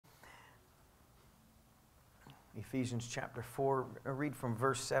Ephesians chapter 4. I'll read from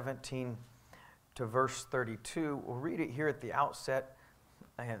verse 17 to verse 32. We'll read it here at the outset,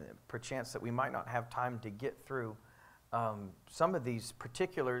 and perchance that we might not have time to get through some of these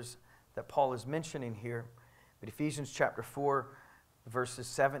particulars that Paul is mentioning here. But Ephesians chapter 4, verses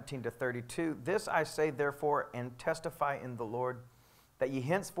 17 to 32. This I say therefore, and testify in the Lord, that ye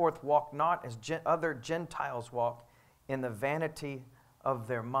henceforth walk not as other Gentiles walk, in the vanity of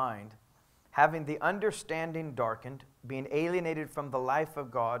their mind, having the understanding darkened, being alienated from the life of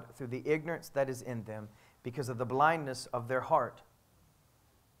God through the ignorance that is in them, because of the blindness of their heart,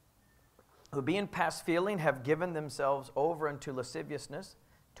 who being past feeling have given themselves over unto lasciviousness,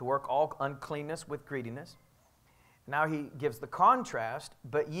 to work all uncleanness with greediness. Now he gives the contrast,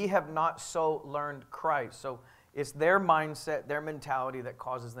 but ye have not so learned Christ. So it's their mindset, their mentality that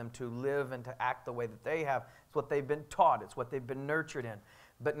causes them to live and to act the way that they have. It's what they've been taught. It's what they've been nurtured in.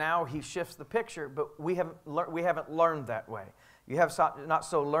 But now he shifts the picture, but we haven't learned that way. You have not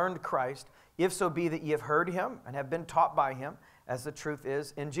so learned Christ, if so be that ye have heard him and have been taught by him, as the truth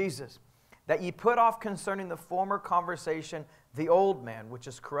is in Jesus. That ye put off concerning the former conversation the old man, which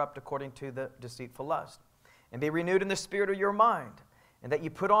is corrupt according to the deceitful lust, and be renewed in the spirit of your mind, and that ye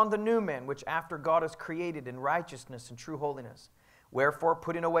put on the new man, which after God is created in righteousness and true holiness. Wherefore,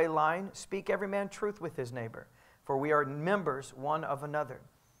 putting away lying, speak every man truth with his neighbor, for we are members one of another.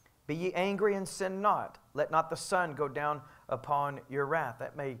 Be ye angry and sin not. Let not the sun go down upon your wrath.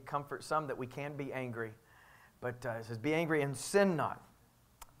 That may comfort some that we can be angry, but it says, be angry and sin not.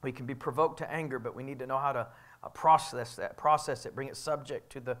 We can be provoked to anger, but we need to know how to process it, bring it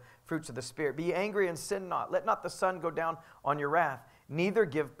subject to the fruits of the Spirit. Be angry and sin not. Let not the sun go down on your wrath, neither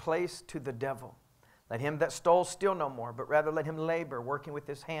give place to the devil. Let him that stole steal no more, but rather let him labor, working with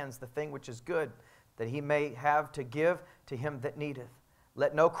his hands the thing which is good, that he may have to give to him that needeth.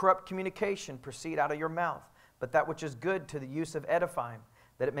 Let no corrupt communication proceed out of your mouth, but that which is good to the use of edifying,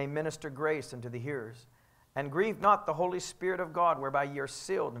 that it may minister grace unto the hearers. And grieve not the Holy Spirit of God, whereby ye are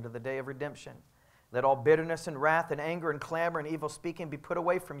sealed unto the day of redemption. Let all bitterness and wrath and anger and clamor and evil speaking be put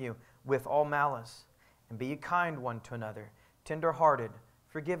away from you with all malice. And be ye kind one to another, tender-hearted,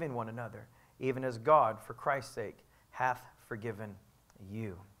 forgiving one another, even as God, for Christ's sake, hath forgiven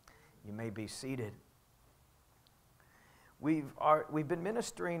you. You may be seated. We've been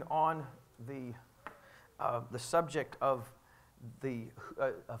ministering on the subject of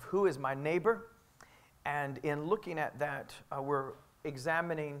who is my neighbor. And in looking at that, we're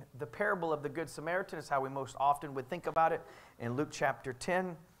examining the parable of the Good Samaritan, is how we most often would think about it, in Luke chapter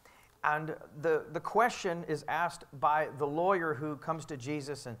 10. And the question is asked by the lawyer who comes to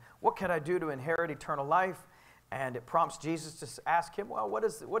Jesus, and what can I do to inherit eternal life? And it prompts Jesus to ask him, well,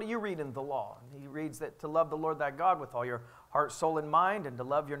 what do you read in the law? And he reads that to love the Lord thy God with all your heart, soul, and mind, and to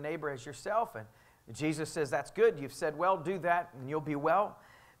love your neighbor as yourself. And Jesus says, that's good. You've said, well, do that, and you'll be well.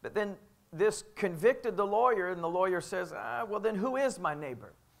 But then this convicted the lawyer, and the lawyer says, well, then who is my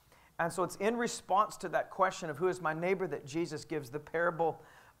neighbor? And so it's in response to that question of who is my neighbor that Jesus gives the parable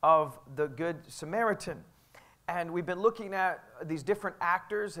of the Good Samaritan. And we've been looking at these different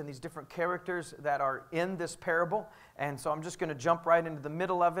actors and these different characters that are in this parable. And so I'm just going to jump right into the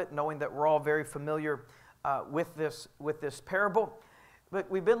middle of it, knowing that we're all very familiar with this parable. But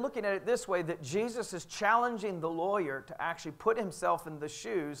we've been looking at it this way, that Jesus is challenging the lawyer to actually put himself in the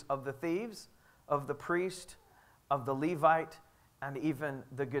shoes of the thieves, of the priest, of the Levite, and even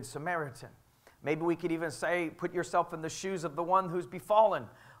the Good Samaritan. Maybe we could even say, put yourself in the shoes of the one who's befallen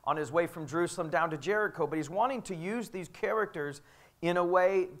on his way from Jerusalem down to Jericho. But he's wanting to use these characters in a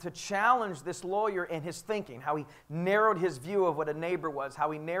way to challenge this lawyer in his thinking, how he narrowed his view of what a neighbor was,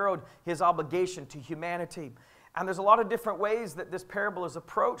 how he narrowed his obligation to humanity. And there's a lot of different ways that this parable is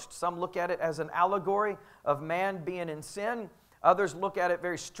approached. Some look at it as an allegory of man being in sin. Others look at it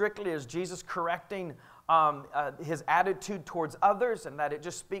very strictly as Jesus correcting his attitude towards others, and that it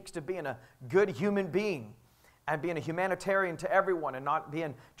just speaks to being a good human being and being a humanitarian to everyone and not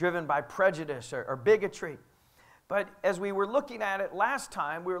being driven by prejudice or bigotry. But as we were looking at it last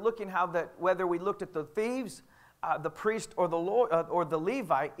time, we were looking how that whether we looked at the thieves, the priest, or the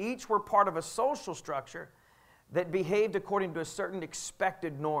Levite, each were part of a social structure that behaved according to a certain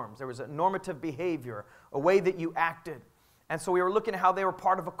expected norms. There was a normative behavior, a way that you acted. And so we were looking at how they were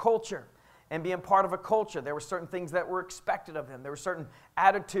part of a culture. And being part of a culture, there were certain things that were expected of them. There were certain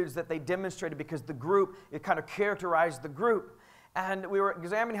attitudes that they demonstrated because the group, it kind of characterized the group. And we were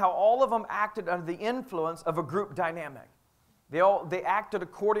examining how all of them acted under the influence of a group dynamic. They acted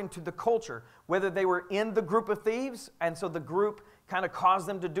according to the culture, whether they were in the group of thieves, and so the group kind of caused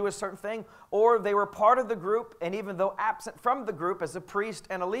them to do a certain thing, or they were part of the group, and even though absent from the group as a priest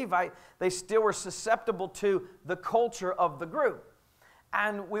and a Levite, they still were susceptible to the culture of the group.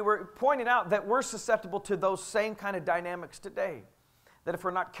 And we were pointing out that we're susceptible to those same kind of dynamics today. That if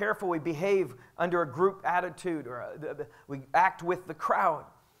we're not careful, we behave under a group attitude, or we act with the crowd.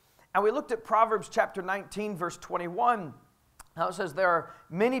 And we looked at Proverbs chapter 19, verse 21. Now it says, there are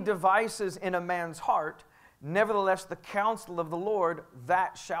many devices in a man's heart, nevertheless the counsel of the Lord,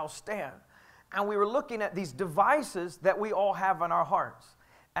 that shall stand. And we were looking at these devices that we all have in our hearts.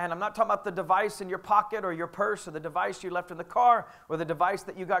 And I'm not talking about the device in your pocket or your purse or the device you left in the car or the device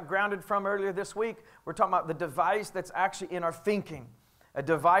that you got grounded from earlier this week. We're talking about the device that's actually in our thinking. A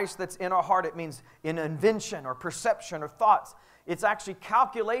device that's in our heart. It means in invention or perception or thoughts. It's actually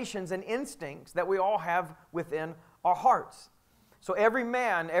calculations and instincts that we all have within our hearts. So every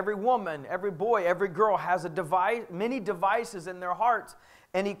man, every woman, every boy, every girl has a device, many devices in their hearts.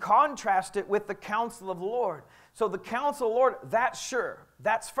 And he contrasts it with the counsel of the Lord. So the counsel of the Lord, that's sure,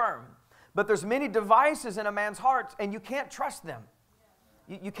 that's firm. But there's many devices in a man's heart, and you can't trust them.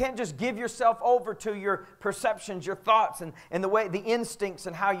 You can't just give yourself over to your perceptions, your thoughts, and the instincts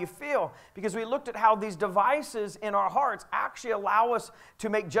and how you feel. Because we looked at how these devices in our hearts actually allow us to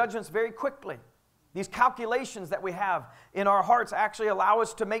make judgments very quickly. These calculations that we have in our hearts actually allow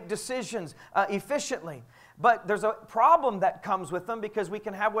us to make decisions efficiently. But there's a problem that comes with them because we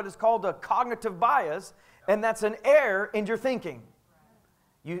can have what is called a cognitive bias, and that's an error in your thinking.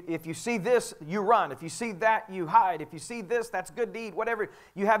 If you see this, you run. If you see that, you hide. If you see this, that's good deed, whatever.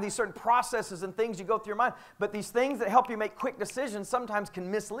 You have these certain processes and things you go through your mind. But these things that help you make quick decisions sometimes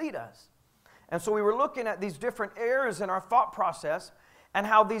can mislead us. And so we were looking at these different errors in our thought process and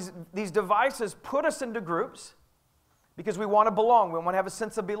how these devices put us into groups because we want to belong. We want to have a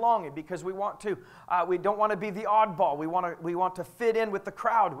sense of belonging because we don't want to be the oddball. We want to fit in with the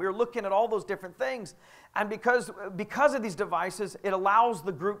crowd. We were looking at all those different things. And because of these devices, it allows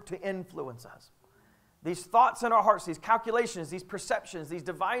the group to influence us. These thoughts in our hearts, these calculations, these perceptions, these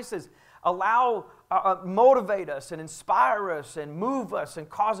devices motivate us and inspire us and move us and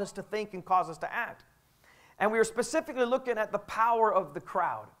cause us to think and cause us to act. And we were specifically looking at the power of the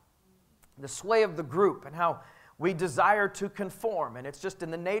crowd, the sway of the group, and how we desire to conform. And it's just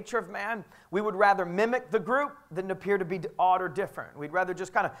in the nature of man, we would rather mimic the group than appear to be odd or different. We'd rather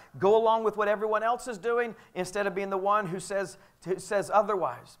just kind of go along with what everyone else is doing instead of being the one who says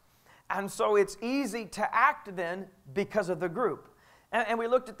otherwise. And so it's easy to act then because of the group. And we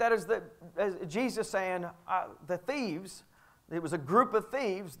looked at that as Jesus saying, the thieves, it was a group of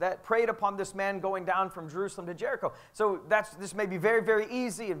thieves that preyed upon this man going down from Jerusalem to Jericho. So this may be very, very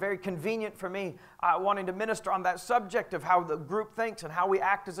easy and very convenient for me wanting to minister on that subject of how the group thinks and how we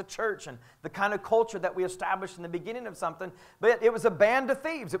act as a church and the kind of culture that we established in the beginning of something. But it was a band of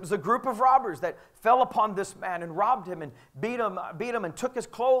thieves. It was a group of robbers that fell upon this man and robbed him and beat him and took his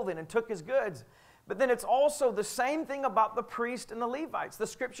clothing and took his goods. But then it's also the same thing about the priest and the Levites. The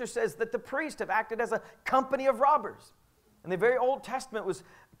scripture says that the priests have acted as a company of robbers. And the very Old Testament was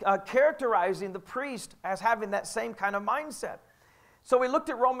characterizing the priest as having that same kind of mindset. So we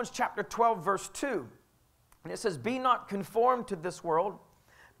looked at Romans chapter 12, verse 2. And it says, be not conformed to this world,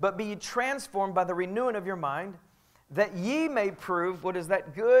 but be ye transformed by the renewing of your mind, that ye may prove what is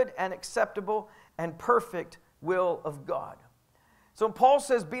that good and acceptable and perfect will of God. So when Paul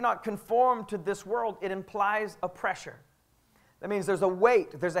says, be not conformed to this world, it implies a pressure. That means there's a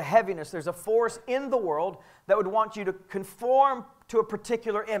weight, there's a heaviness, there's a force in the world that would want you to conform to a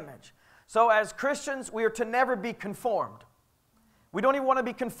particular image. So as Christians, we are to never be conformed. We don't even want to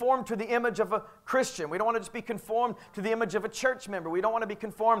be conformed to the image of a Christian. We don't want to just be conformed to the image of a church member. We don't want to be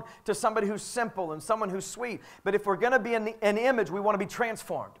conformed to somebody who's simple and someone who's sweet. But if we're going to be an image, we want to be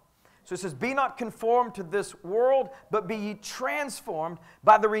transformed. So it says, be not conformed to this world, but be ye transformed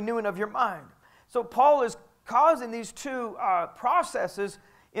by the renewing of your mind. So Paul is causing these two processes,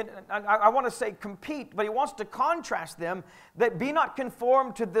 I want to say compete, but he wants to contrast them, that be not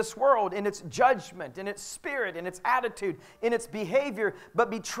conformed to this world in its judgment, in its spirit, in its attitude, in its behavior, but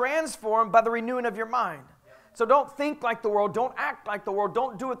be transformed by the renewing of your mind. So don't think like the world, don't act like the world,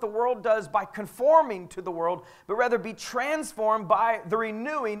 don't do what the world does by conforming to the world, but rather be transformed by the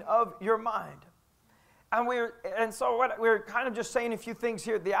renewing of your mind. And so we're kind of just saying a few things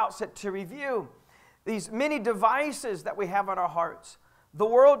here at the outset to review. These many devices that we have on our hearts, the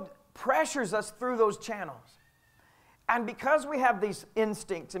world pressures us through those channels. And because we have these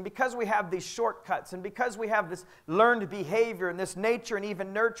instincts, and because we have these shortcuts, and because we have this learned behavior and this nature and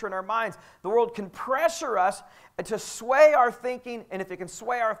even nurture in our minds, the world can pressure us to sway our thinking, and if it can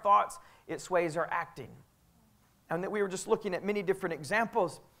sway our thoughts, it sways our acting. And that we were just looking at many different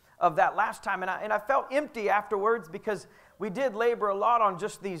examples of that last time. And I felt empty afterwards because we did labor a lot on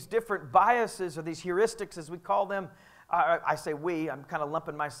just these different biases or these heuristics, as we call them. I say we, I'm kind of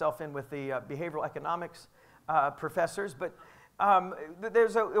lumping myself in with the behavioral economics professors. But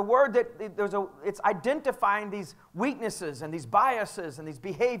there's a word that it's identifying these weaknesses and these biases and these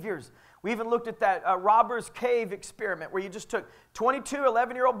behaviors. We even looked at that robber's cave experiment where you just took 22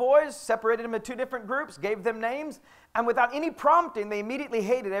 11-year-old boys, separated them into two different groups, gave them names, and without any prompting, they immediately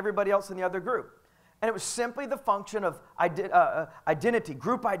hated everybody else in the other group. And it was simply the function of identity,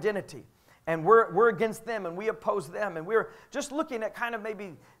 group identity. And we're against them, and we oppose them. And we were just looking at kind of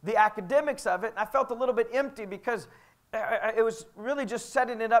maybe the academics of it, and I felt a little bit empty because it was really just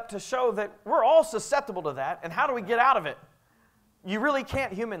setting it up to show that we're all susceptible to that, and how do we get out of it? You really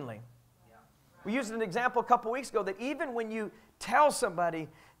can't humanly. We used an example a couple weeks ago that even when you tell somebody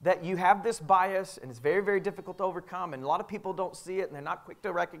that you have this bias and it's very, very difficult to overcome, and a lot of people don't see it and they're not quick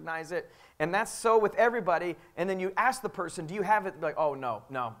to recognize it, and that's so with everybody, and then you ask the person, do you have it? Like, oh, no,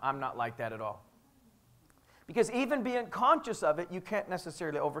 I'm not like that at all. Because even being conscious of it, you can't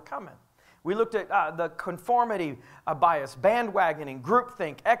necessarily overcome it. We looked at the conformity bias, bandwagoning,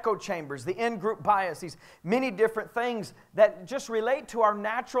 groupthink, echo chambers, the in-group bias, these many different things that just relate to our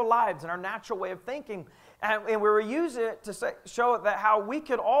natural lives and our natural way of thinking. And we were using it to show that how we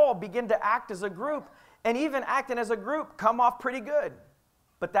could all begin to act as a group, and even acting as a group come off pretty good.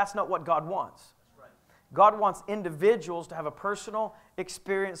 But that's not what God wants. That's right. God wants individuals to have a personal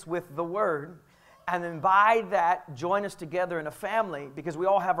experience with the Word, and then by that, join us together in a family, because we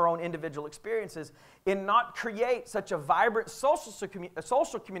all have our own individual experiences, and not create such a vibrant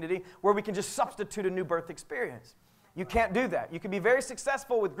social community where we can just substitute a new birth experience. You can't do that. You can be very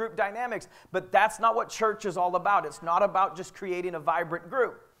successful with group dynamics, but that's not what church is all about. It's not about just creating a vibrant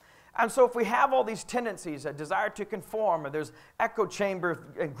group. And so if we have all these tendencies, a desire to conform, or there's echo chamber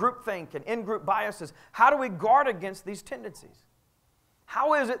and groupthink and in-group biases, how do we guard against these tendencies?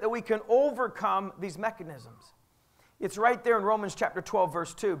 How is it that we can overcome these mechanisms? It's right there in Romans chapter 12,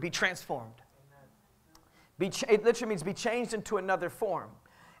 verse 2. Be transformed. It literally means be changed into another form.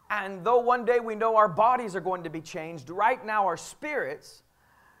 And though one day we know our bodies are going to be changed, right now our spirits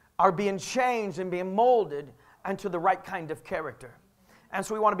are being changed and being molded into the right kind of character. And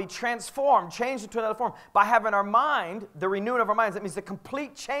so we want to be transformed, changed into another form by having our mind, the renewing of our minds. That means the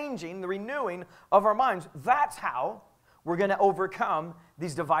complete changing, the renewing of our minds. That's how we're going to overcome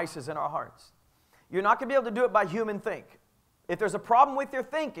these devices in our hearts. You're not going to be able to do it by human think. If there's a problem with your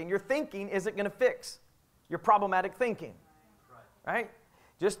thinking isn't going to fix your problematic thinking. Right?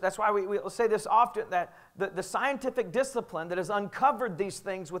 That's why we'll say this often, that the scientific discipline that has uncovered these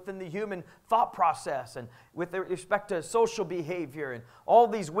things within the human thought process and with respect to social behavior and all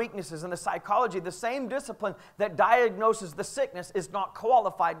these weaknesses in the psychology, the same discipline that diagnoses the sickness is not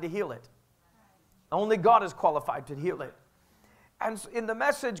qualified to heal it. Only God is qualified to heal it. And in the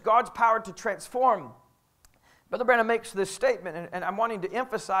message, God's power to transform, Brother Branham makes this statement, and I'm wanting to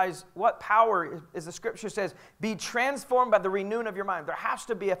emphasize what power is. The Scripture says, be transformed by the renewing of your mind. There has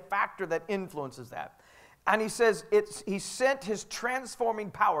to be a factor that influences that. And he says he sent his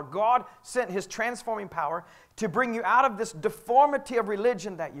transforming power. God sent his transforming power to bring you out of this deformity of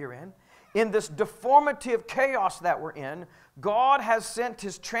religion that you're in this deformity of chaos that we're in. God has sent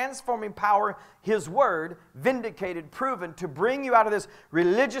his transforming power, his word, vindicated, proven, to bring you out of this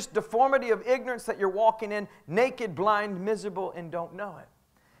religious deformity of ignorance that you're walking in, naked, blind, miserable, and don't know it.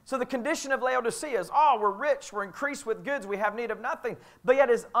 So the condition of Laodicea is, we're rich, we're increased with goods, we have need of nothing, but yet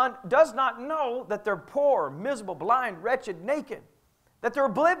does not know that they're poor, miserable, blind, wretched, naked, that they're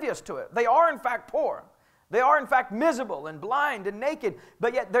oblivious to it. They are in fact poor. They are, in fact, miserable and blind and naked,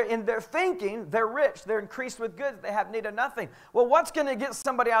 but yet in their thinking, they're rich, they're increased with goods, they have need of nothing. Well, what's going to get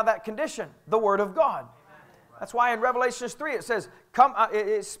somebody out of that condition? The Word of God. That's why in Revelation 3 it says,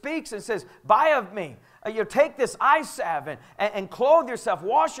 it speaks and says, buy of me. Take this eye salve and clothe yourself,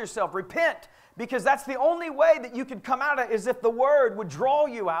 wash yourself, repent, because that's the only way that you can come out of it, is if the Word would draw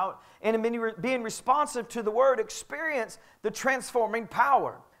you out, and being responsive to the Word, experience the transforming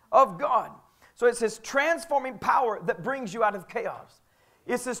power of God. So it's this transforming power that brings you out of chaos.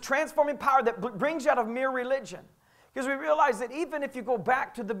 It's this transforming power that brings you out of mere religion. Because we realize that even if you go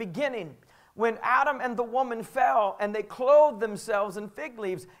back to the beginning, when Adam and the woman fell and they clothed themselves in fig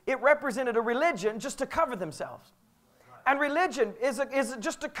leaves, it represented a religion just to cover themselves. And religion is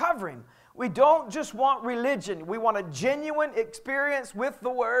just a covering. We don't just want religion. We want a genuine experience with the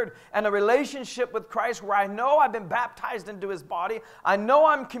Word and a relationship with Christ where I know I've been baptized into His body. I know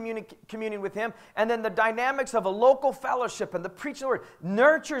I'm communing with Him. And then the dynamics of a local fellowship and the preaching of the Word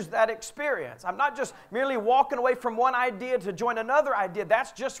nurtures that experience. I'm not just merely walking away from one idea to join another idea.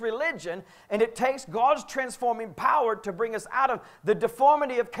 That's just religion. And it takes God's transforming power to bring us out of the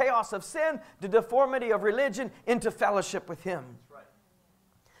deformity of chaos of sin, the deformity of religion, into fellowship with Him.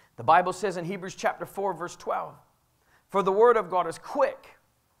 The Bible says in Hebrews chapter 4, verse 12, "For the word of God is quick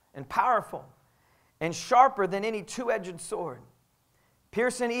and powerful and sharper than any two-edged sword,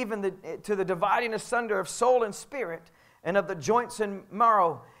 piercing even to the dividing asunder of soul and spirit and of the joints and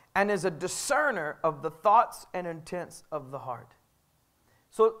marrow, and is a discerner of the thoughts and intents of the heart."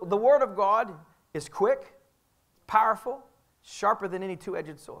 So the word of God is quick, powerful, sharper than any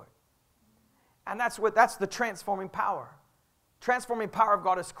two-edged sword. And that's the transforming power. Transforming power of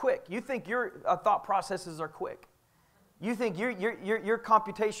God is quick. You think your thought processes are quick. You think your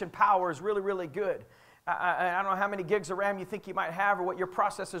computation power is really, really good. I don't know how many gigs of RAM you think you might have or what your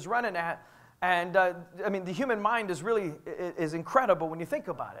processor is running at. And I mean, the human mind is incredible when you think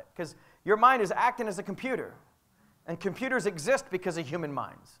about it, because your mind is acting as a computer. And computers exist because of human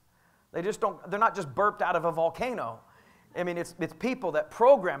minds. They're not just burped out of a volcano. I mean, it's people that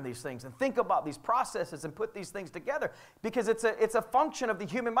program these things and think about these processes and put these things together, because it's a function of the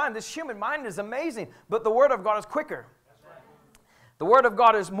human mind. This human mind is amazing, but the Word of God is quicker. The Word of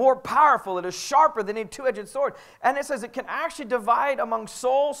God is more powerful. It is sharper than any two-edged sword. And it says it can actually divide among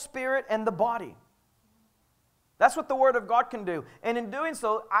soul, spirit, and the body. That's what the Word of God can do. And in doing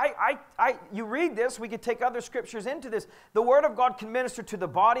so, you read this, we could take other scriptures into this. The Word of God can minister to the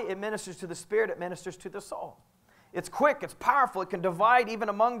body, it ministers to the spirit, it ministers to the soul. It's quick, it's powerful, it can divide even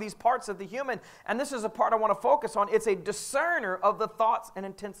among these parts of the human. And this is a part I want to focus on. It's a discerner of the thoughts and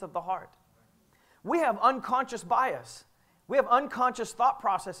intents of the heart. We have unconscious bias. We have unconscious thought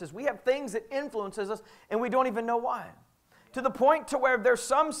processes. We have things that influences us, and we don't even know why. To the point to where there's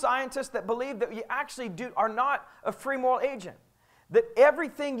some scientists that believe that you actually are not a free moral agent. That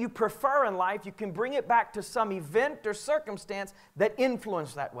everything you prefer in life, you can bring it back to some event or circumstance that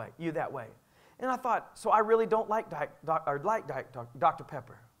influenced you that way. And I thought, so I really don't like Dr.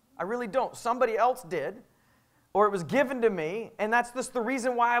 Pepper. I really don't. Somebody else did, or it was given to me, and that's just the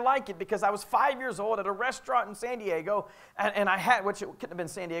reason why I like it, because I was 5 years old at a restaurant in San Diego, and I had, which it couldn't have been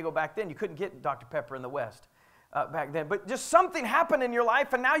San Diego back then. You couldn't get Dr. Pepper in the West back then. But just something happened in your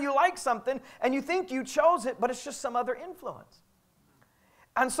life, and now you like something, and you think you chose it, but it's just some other influence.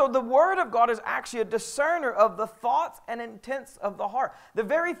 And so the Word of God is actually a discerner of the thoughts and intents of the heart. The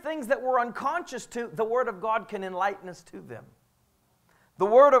very things that we're unconscious to, the Word of God can enlighten us to them. The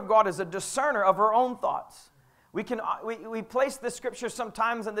Word of God is a discerner of our own thoughts. We place this scripture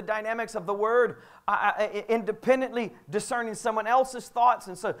sometimes in the dynamics of the Word independently discerning someone else's thoughts.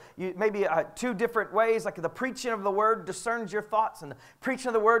 And so maybe two different ways, like the preaching of the Word discerns your thoughts, and the preaching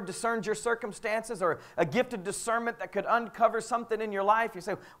of the Word discerns your circumstances, or a gift of discernment that could uncover something in your life. You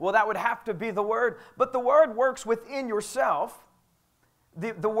say, well, that would have to be the Word. But the Word works within yourself.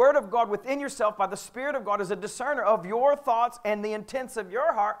 The Word of God within yourself by the Spirit of God is a discerner of your thoughts and the intents of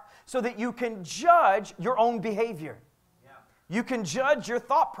your heart, so that you can judge your own behavior. Yeah. You can judge your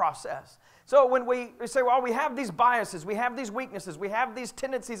thought process. So when we say, well, we have these biases, we have these weaknesses, we have these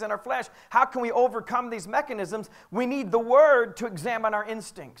tendencies in our flesh, how can we overcome these mechanisms? We need the Word to examine our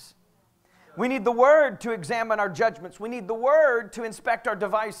instincts. We need the Word to examine our judgments. We need the Word to inspect our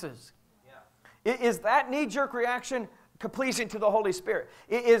devices. Yeah. Is that knee-jerk reaction pleasing to the Holy Spirit?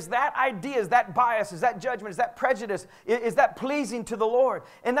 Is that idea, is that bias, is that judgment, is that prejudice, is that pleasing to the Lord?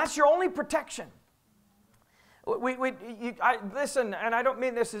 And that's your only protection. Listen, and I don't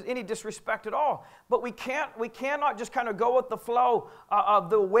mean this as any disrespect at all, but we cannot just kind of go with the flow of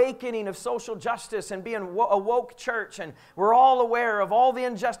the awakening of social justice and being a woke church, and we're all aware of all the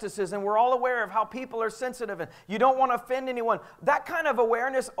injustices, and we're all aware of how people are sensitive, and you don't want to offend anyone. That kind of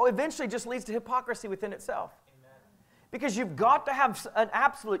awareness eventually just leads to hypocrisy within itself. Because you've got to have an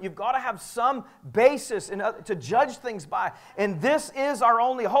absolute, you've got to have some basis to judge things by. And this is our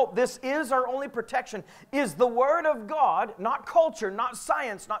only hope. This is our only protection, is the Word of God, not culture, not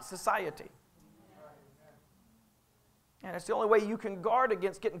science, not society. And it's the only way you can guard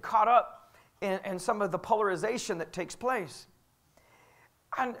against getting caught up in some of the polarization that takes place.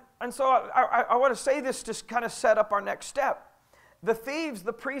 And so I want to say this to kind of set up our next step. The thieves,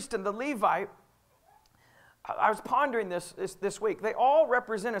 the priest, and the Levite, I was pondering this week. They all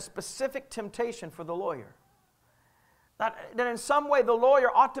represent a specific temptation for the lawyer. That in some way the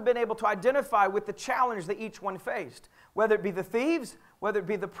lawyer ought to have been able to identify with the challenge that each one faced. Whether it be the thieves, whether it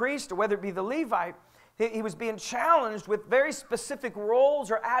be the priest, or whether it be the Levite, he was being challenged with very specific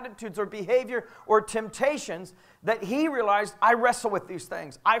roles or attitudes or behavior or temptations that he realized, I wrestle with these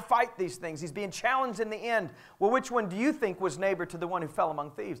things. I fight these things. He's being challenged in the end. Well, which one do you think was neighbor to the one who fell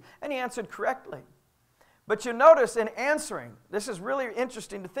among thieves? And he answered correctly. But you notice in answering, this is really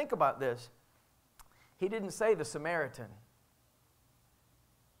interesting to think about this. He didn't say the Samaritan.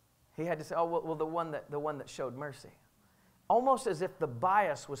 He had to say, oh, well, the one that showed mercy. Almost as if the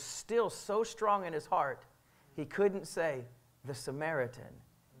bias was still so strong in his heart, he couldn't say the Samaritan.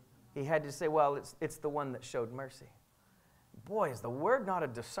 He had to say, well, it's the one that showed mercy. Boy, is the Word not a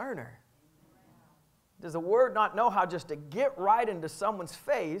discerner? Does the Word not know how just to get right into someone's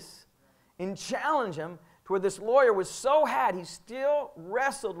face and challenge him to where this lawyer was so he still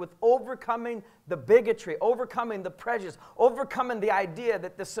wrestled with overcoming the bigotry, overcoming the prejudice, overcoming the idea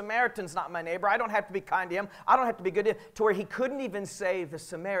that the Samaritan's not my neighbor. I don't have to be kind to him. I don't have to be good to him. To where he couldn't even say the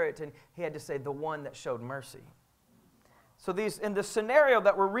Samaritan. He had to say the one that showed mercy. So in the scenario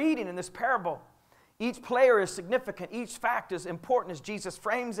that we're reading in this parable, each player is significant. Each fact is important as Jesus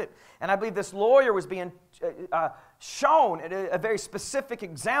frames it. And I believe this lawyer was being shown a very specific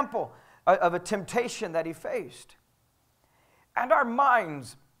example of a temptation that he faced. And our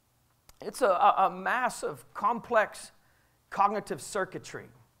minds, it's a massive, complex cognitive circuitry.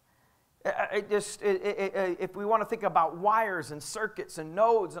 If we want to think about wires and circuits and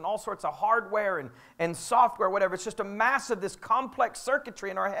nodes and all sorts of hardware and software, whatever, it's just a massive, this complex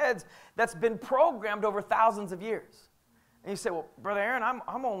circuitry in our heads that's been programmed over thousands of years. And you say, well, Brother Aaron,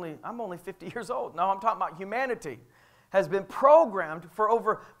 I'm only 50 years old. No, I'm talking about humanity. Has been programmed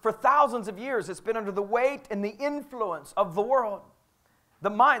for thousands of years. It's been under the weight and the influence of the world.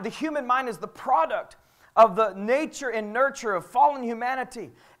 The human mind is the product of the nature and nurture of fallen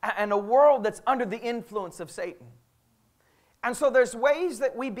humanity and a world that's under the influence of Satan. And so there's ways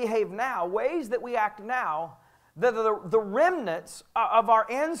that we behave now, ways that we act now, that are the remnants of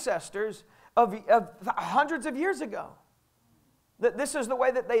our ancestors of hundreds of years ago. That this is the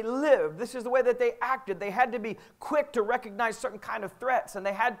way that they lived. This is the way that they acted. They had to be quick to recognize certain kind of threats, and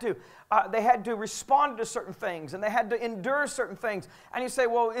they had to respond to certain things, and they had to endure certain things. And you say,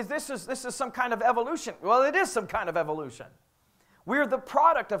 well, this is some kind of evolution. Well, it is some kind of evolution. We're the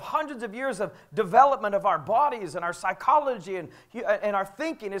product of hundreds of years of development of our bodies and our psychology and our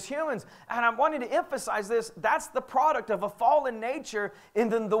thinking as humans. And I'm wanting to emphasize this. That's the product of a fallen nature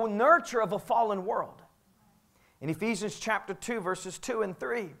and then the nurture of a fallen world. In Ephesians chapter 2, verses 2 and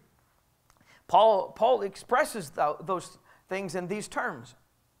 3, Paul expresses those things in these terms.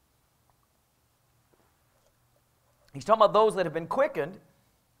 He's talking about those that have been quickened,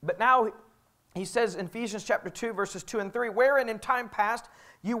 but now he says in Ephesians chapter 2, verses 2 and 3, wherein in time past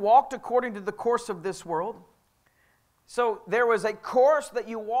you walked according to the course of this world. So there was a course that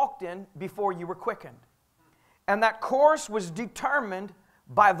you walked in before you were quickened. And that course was determined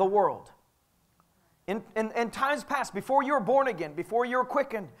by the world. In times past, before you were born again, before you were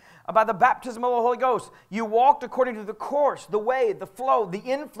quickened by the baptism of the Holy Ghost, you walked according to the course, the way, the flow, the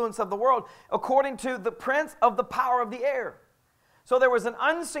influence of the world, according to the prince of the power of the air. So there was an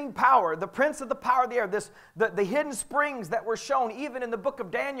unseen power, the prince of the power of the air, the hidden springs that were shown even in the book of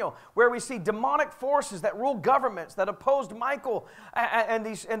Daniel, where we see demonic forces that rule governments, that opposed Michael, and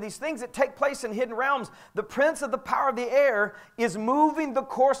these things that take place in hidden realms. The prince of the power of the air is moving the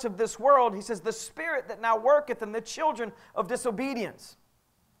course of this world. He says, the spirit that now worketh in the children of disobedience,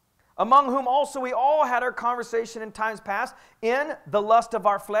 among whom also we all had our conversation in times past, in the lust of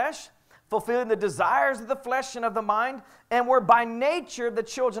our flesh, fulfilling the desires of the flesh and of the mind, and were by nature the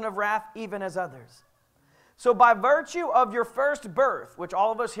children of wrath, even as others. So by virtue of your first birth, which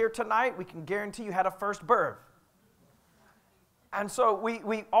all of us here tonight, we can guarantee you had a first birth. And so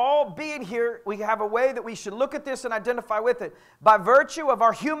we all being here, we have a way that we should look at this and identify with it. By virtue of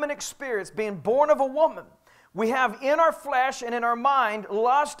our human experience, being born of a woman, we have in our flesh and in our mind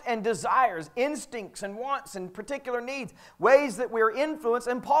lust and desires, instincts and wants and particular needs, ways that we're influenced.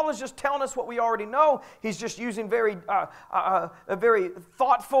 And Paul is just telling us what we already know. He's just using a very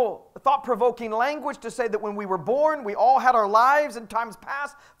thought-provoking language to say that when we were born, we all had our lives in times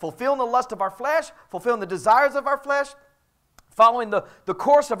past, fulfilling the lust of our flesh, fulfilling the desires of our flesh, following the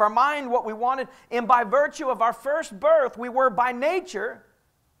course of our mind, what we wanted. And by virtue of our first birth, we were by nature,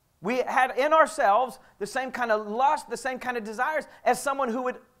 we had in ourselves the same kind of lust, the same kind of desires as someone who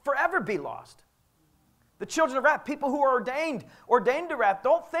would forever be lost. The children of wrath, people who are ordained to wrath.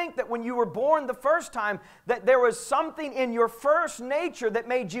 Don't think that when you were born the first time that there was something in your first nature that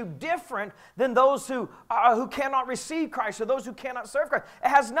made you different than those who cannot receive Christ or those who cannot serve Christ. It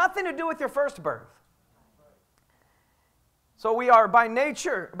has nothing to do with your first birth. So we are by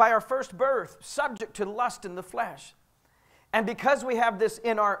nature, by our first birth, subject to lust in the flesh. And because we have this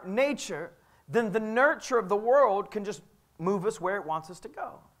in our nature, then the nurture of the world can just move us where it wants us to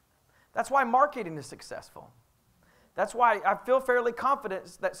go. That's why marketing is successful. That's why I feel fairly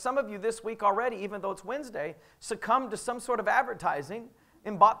confident that some of you this week already, even though it's Wednesday, succumbed to some sort of advertising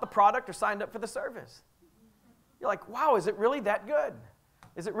and bought the product or signed up for the service. You're like, wow, is it really that good?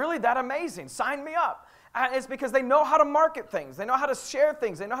 Is it really that amazing? Sign me up. And it's because they know how to market things. They know how to share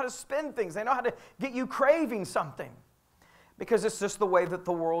things. They know how to spin things. They know how to get you craving something. Because it's just the way that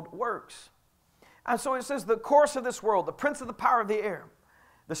the world works. And so it says the course of this world, the prince of the power of the air,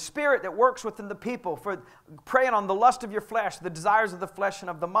 the spirit that works within the people for preying on the lust of your flesh, the desires of the flesh and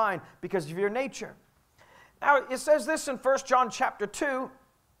of the mind because of your nature. Now, it says this in 1 John chapter 2,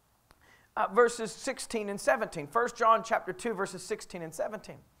 verses 16 and 17. 1 John chapter 2, verses 16 and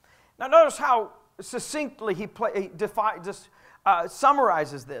 17. Now, notice how succinctly he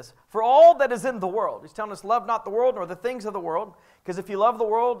summarizes this. For all that is in the world. He's telling us, love not the world nor the things of the world. Because if you love the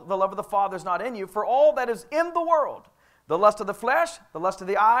world, the love of the Father is not in you. For all that is in the world, the lust of the flesh, the lust of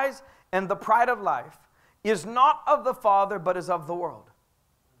the eyes, and the pride of life, is not of the Father, but is of the world.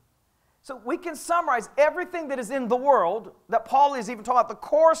 So we can summarize everything that is in the world, that Paul is even talking about the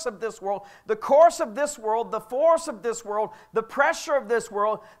course of this world, the course of this world, the force of this world, the pressure of this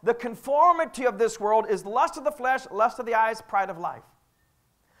world, the conformity of this world is lust of the flesh, lust of the eyes, pride of life.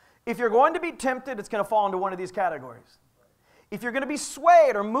 If you're going to be tempted, it's going to fall into one of these categories. If you're going to be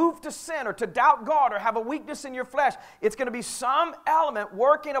swayed or moved to sin or to doubt God or have a weakness in your flesh, it's going to be some element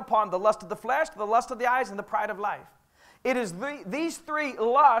working upon the lust of the flesh, the lust of the eyes, and the pride of life. It is these three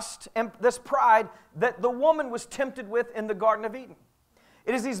lusts and this pride that the woman was tempted with in the Garden of Eden.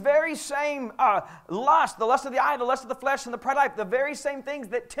 It is these very same lust, the lust of the eye, the lust of the flesh, and the pride of life, the very same things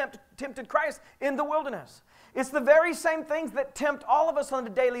that tempted Christ in the wilderness. It's the very same things that tempt all of us on a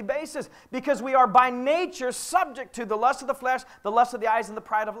daily basis because we are by nature subject to the lust of the flesh, the lust of the eyes, and the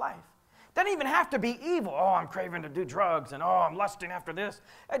pride of life. It doesn't even have to be evil. Oh, I'm craving to do drugs, and oh, I'm lusting after this.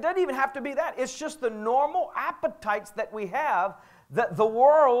 It doesn't even have to be that. It's just the normal appetites that we have that the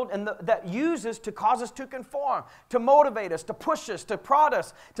world that uses to cause us to conform, to motivate us, to push us, to prod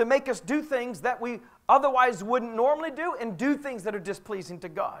us, to make us do things that we otherwise wouldn't normally do and do things that are displeasing to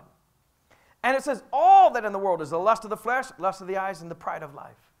God. And it says, all that in the world is the lust of the flesh, lust of the eyes, and the pride of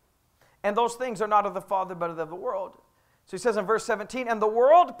life. And those things are not of the Father, but of the world. So he says in verse 17, and the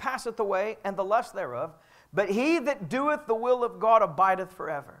world passeth away, and the lust thereof, but he that doeth the will of God abideth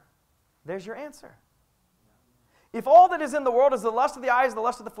forever. There's your answer. If all that is in the world is the lust of the eyes, the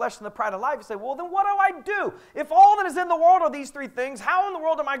lust of the flesh, and the pride of life, you say, well, then what do I do? If all that is in the world are these three things, how in the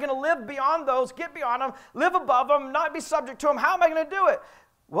world am I going to live beyond those, get beyond them, live above them, not be subject to them? How am I going to do it?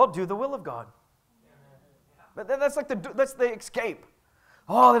 Well, do the will of God. But that's the escape.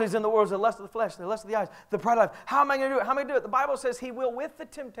 All that is in the world is the lust of the flesh, the lust of the eyes, the pride of life. How am I going to do it? How am I going to do it? The Bible says he will with the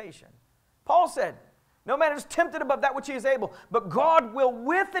temptation. Paul said, no man is tempted above that which he is able, but God will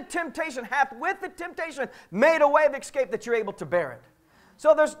with the temptation, hath with the temptation made a way of escape that you're able to bear it.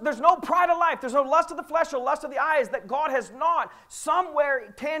 So there's no pride of life, there's no lust of the flesh or lust of the eyes that God has not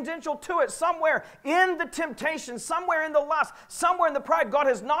somewhere tangential to it, somewhere in the temptation, somewhere in the lust, somewhere in the pride. God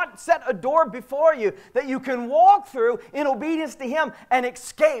has not set a door before you that you can walk through in obedience to him and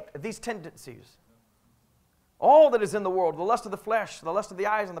escape these tendencies. All that is in the world, the lust of the flesh, the lust of the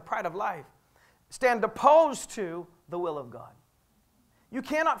eyes, and the pride of life, stand opposed to the will of God. You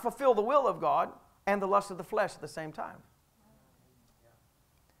cannot fulfill the will of God and the lust of the flesh at the same time.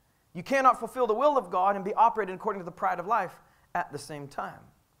 You cannot fulfill the will of God and be operating according to the pride of life at the same time.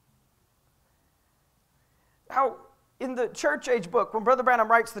 Now, in the church age book, when Brother Branham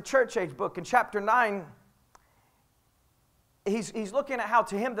writes the church age book in chapter 9, he's looking at how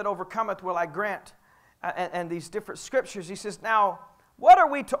to him that overcometh will I grant, and these different scriptures. He says, now, what are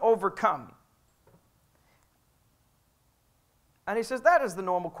we to overcome? And he says, that is the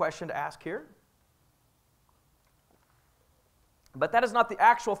normal question to ask here. But that is not the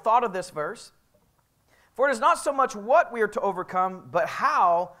actual thought of this verse. For it is not so much what we are to overcome, but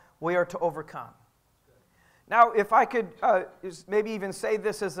how we are to overcome. Now, if I could maybe even say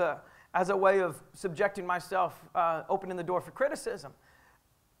this as a way of subjecting myself, opening the door for criticism.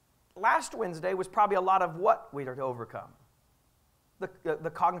 Last Wednesday was probably a lot of what we are to overcome.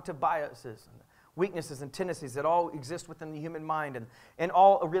 The cognitive biases, weaknesses and tendencies that all exist within the human mind and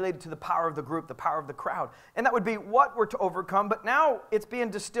all related to the power of the group, the power of the crowd. And that would be what we're to overcome, but now it's being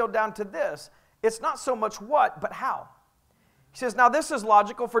distilled down to this. It's not so much what, but how. He says, now this is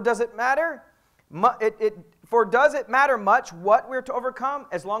logical, for does it matter? For does it matter much what we're to overcome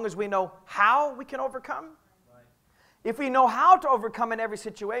as long as we know how we can overcome? Right. If we know how to overcome in every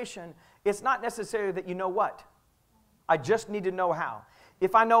situation, it's not necessary that you know what. I just need to know how.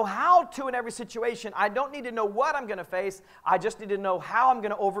 If I know how to in every situation, I don't need to know what I'm going to face. I just need to know how I'm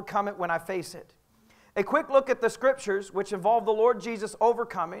going to overcome it when I face it. A quick look at the scriptures, which involve the Lord Jesus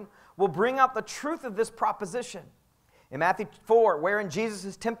overcoming, will bring out the truth of this proposition. In Matthew 4, wherein Jesus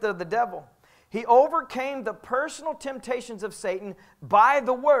is tempted of the devil, he overcame the personal temptations of Satan by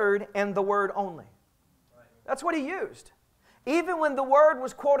the word and the word only. That's what he used. Even when the word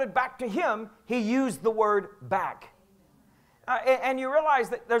was quoted back to him, he used the word back. And you realize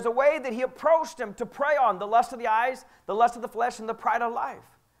that there's a way that he approached him to prey on the lust of the eyes, the lust of the flesh, and the pride of life.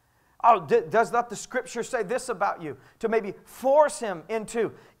 Oh, does not the scripture say this about you? To maybe force him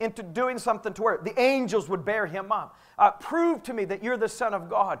into doing something to where the angels would bear him up. Prove to me that you're the Son of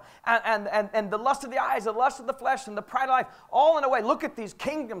God. And the lust of the eyes, the lust of the flesh, and the pride of life, all in a way. Look at these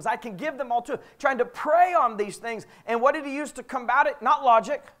kingdoms. I can give them all to you. Trying to prey on these things. And what did he use to combat it? Not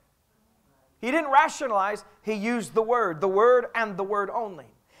logic. He didn't rationalize. He used the word and the word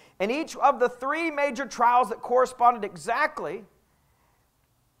only. And each of the three major trials that corresponded exactly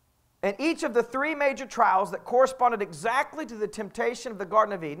to the temptation of the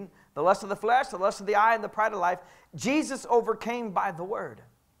Garden of Eden, the lust of the flesh, the lust of the eye, and the pride of life, Jesus overcame by the word.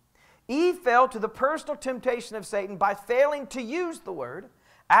 Eve fell to the personal temptation of Satan by failing to use the word.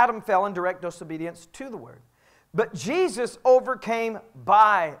 Adam fell in direct disobedience to the word. But Jesus overcame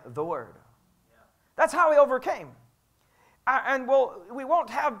by the word. That's how he overcame. And we won't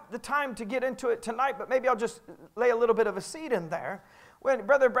have the time to get into it tonight, but maybe I'll just lay a little bit of a seed in there. When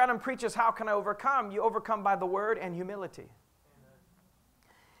Brother Branham preaches, how can I overcome? You overcome by the word and humility. Amen.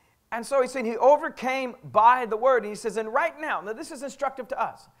 And so he's saying he overcame by the word. And he says, and right now this is instructive to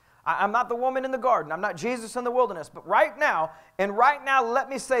us. I'm not the woman in the garden. I'm not Jesus in the wilderness. But right now, let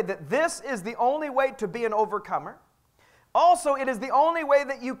me say that this is the only way to be an overcomer. Also, it is the only way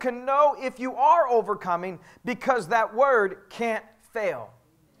that you can know if you are overcoming, because that word can't fail.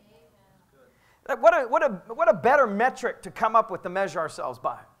 What a better metric to come up with to measure ourselves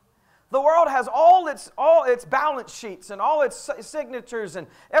by. The world has all its balance sheets and all its signatures and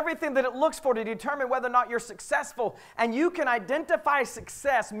everything that it looks for to determine whether or not you're successful. And you can identify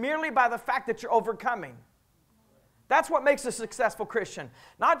success merely by the fact that you're overcoming. That's what makes a successful Christian.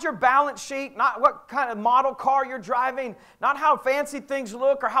 Not your balance sheet, not what kind of model car you're driving, not how fancy things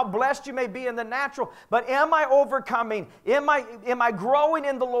look or how blessed you may be in the natural, but am I overcoming? Am I growing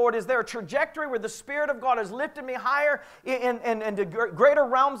in the Lord? Is there a trajectory where the Spirit of God has lifted me higher into greater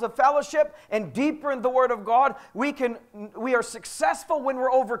realms of fellowship and deeper in the Word of God? We are successful when we're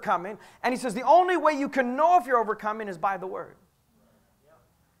overcoming. And he says the only way you can know if you're overcoming is by the Word.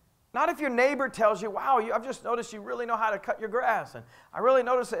 Not if your neighbor tells you, wow, I've just noticed you really know how to cut your grass. And I really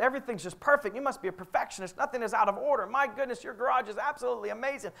noticed that everything's just perfect. You must be a perfectionist. Nothing is out of order. My goodness, your garage is absolutely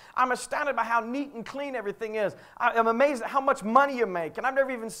amazing. I'm astounded by how neat and clean everything is. I'm amazed at how much money you make. And I've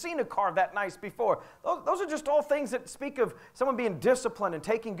never even seen a car that nice before. Those are just all things that speak of someone being disciplined and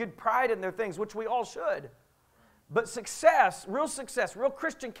taking good pride in their things, which we all should. But success, real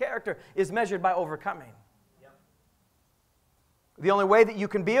Christian character is measured by overcoming. The only way that you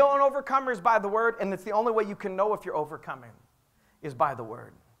can be an overcomer is by the word, and it's the only way you can know if you're overcoming is by the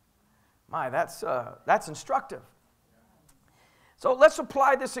word. My, that's instructive. So let's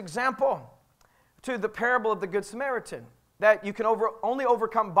apply this example to the parable of the Good Samaritan, that you can only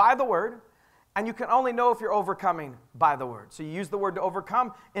overcome by the word, and you can only know if you're overcoming by the word. So you use the word to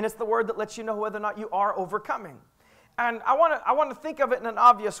overcome, and it's the word that lets you know whether or not you are overcoming. And I want to think of it in an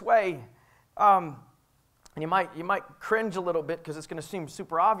obvious way. And you might cringe a little bit because it's going to seem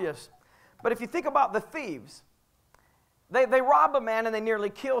super obvious. But if you think about the thieves, they rob a man and they nearly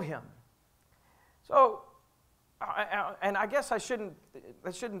kill him. So, and I guess I shouldn't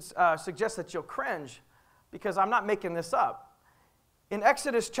suggest that you'll cringe, because I'm not making this up. In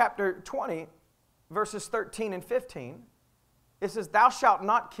Exodus chapter 20, verses 13 and 15, it says, "Thou shalt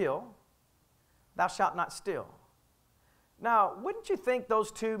not kill, thou shalt not steal." Now, wouldn't you think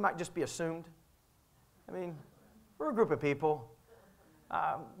those two might just be assumed? I mean, we're a group of people.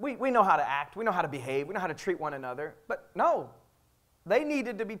 We know how to act. We know how to behave. We know how to treat one another. But no, they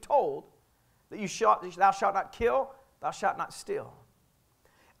needed to be told that thou shalt not kill, thou shalt not steal.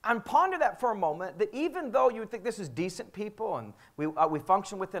 And ponder that for a moment, that even though you would think this is decent people and we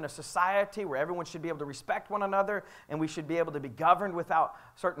function within a society where everyone should be able to respect one another and we should be able to be governed without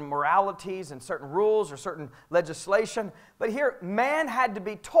certain moralities and certain rules or certain legislation. But here, man had to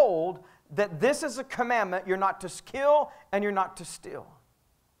be told that this is a commandment: you're not to kill and you're not to steal.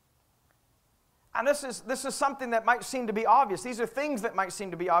 And this is something that might seem to be obvious. These are things that might seem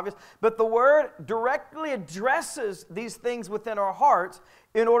to be obvious, but the Word directly addresses these things within our hearts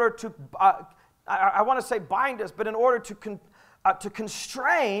in order to, I want to say bind us, but in order to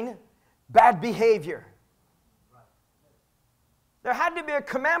constrain bad behavior. There had to be a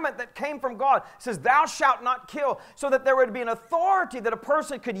commandment that came from God. It says, thou shalt not kill, so that there would be an authority that a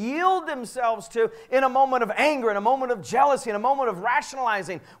person could yield themselves to in a moment of anger, in a moment of jealousy, in a moment of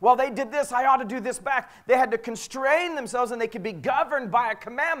rationalizing. Well, they did this, I ought to do this back. They had to constrain themselves, and they could be governed by a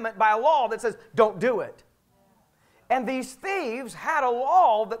commandment, by a law that says, don't do it. And these thieves had a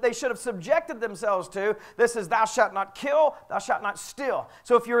law that they should have subjected themselves to. This is, thou shalt not kill, thou shalt not steal.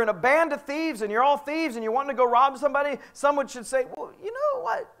 So if you're in a band of thieves and you're all thieves and you want to go rob somebody, someone should say, well, you know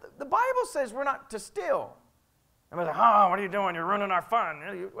what? The Bible says we're not to steal. And we're like, oh, what are you doing? You're ruining our fun. What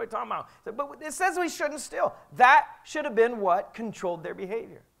are you talking about? But it says we shouldn't steal. That should have been what controlled their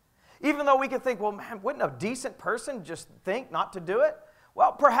behavior. Even though we could think, well, man, wouldn't a decent person just think not to do it?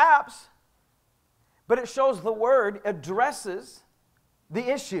 Well, perhaps. But it shows the Word addresses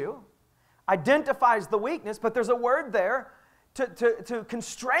the issue, identifies the weakness, but there's a word there to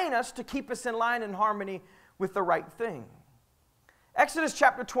constrain us, to keep us in line and harmony with the right thing. Exodus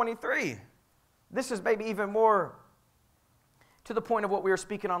chapter 23. This is maybe even more to the point of what we were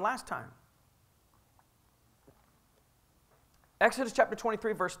speaking on last time. Exodus chapter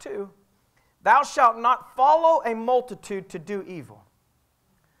 23, verse 2. Thou shalt not follow a multitude to do evil.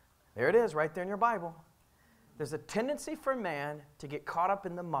 There it is, right there in your Bible. There's a tendency for man to get caught up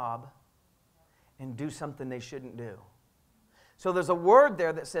in the mob and do something they shouldn't do. So there's a word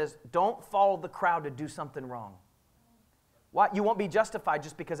there that says, don't follow the crowd to do something wrong. Why? You won't be justified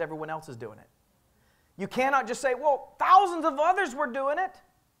just because everyone else is doing it. You cannot just say, well, thousands of others were doing it.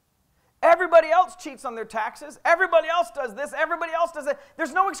 Everybody else cheats on their taxes. Everybody else does this. Everybody else does that.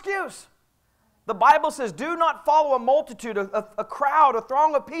 There's no excuse. The Bible says, do not follow a multitude, a crowd, a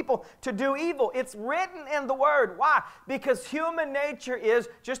throng of people to do evil. It's written in the Word. Why? Because human nature is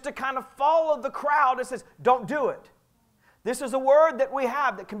just to kind of follow the crowd. It says, don't do it. This is a word that we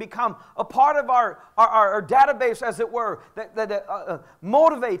have that can become a part of our database, as it were, that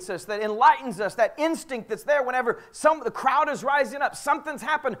motivates us, that enlightens us, that instinct that's there whenever the crowd is rising up. Something's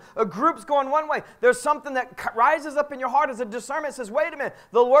happened. A group's going one way. There's something that rises up in your heart as a discernment. It says, wait a minute.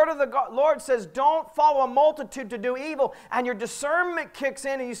 The word of the Lord says, don't follow a multitude to do evil. And your discernment kicks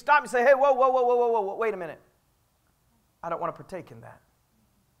in and you stop and say, hey, whoa, wait a minute. I don't want to partake in that.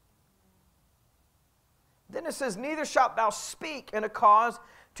 Then it says, neither shalt thou speak in a cause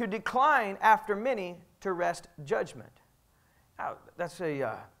to decline after many to wrest judgment. Now,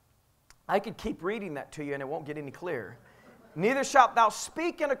 I could keep reading that to you and it won't get any clearer. Neither shalt thou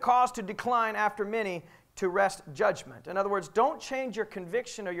speak in a cause to decline after many to wrest judgment. In other words, don't change your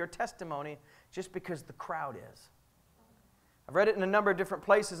conviction or your testimony just because the crowd is. I've read it in a number of different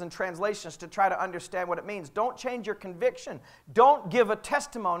places and translations to try to understand what it means. Don't change your conviction. Don't give a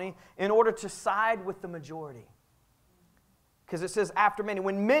testimony in order to side with the majority. Because it says after many.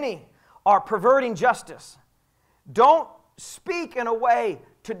 When many are perverting justice, don't speak in a way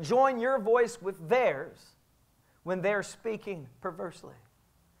to join your voice with theirs when they're speaking perversely.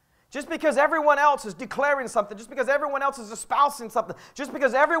 Just because everyone else is declaring something, just because everyone else is espousing something, just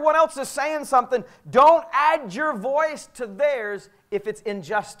because everyone else is saying something, don't add your voice to theirs if it's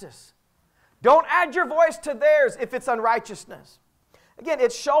injustice. Don't add your voice to theirs if it's unrighteousness. Again,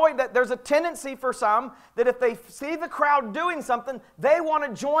 it's showing that there's a tendency for some that if they see the crowd doing something, they want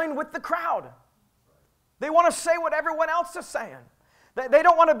to join with the crowd. They want to say what everyone else is saying. They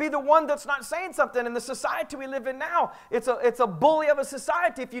don't want to be the one that's not saying something. In the society we live in now, it's a bully of a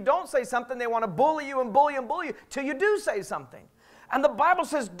society. If you don't say something, they want to bully you and bully you and bully you till you do say something. And the Bible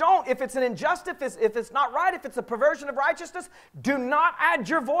says don't. If it's an injustice, if it's not right, if it's a perversion of righteousness, do not add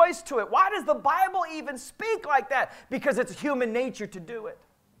your voice to it. Why does the Bible even speak like that? Because it's human nature to do it.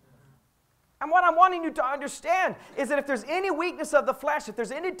 And what I'm wanting you to understand is that if there's any weakness of the flesh, if there's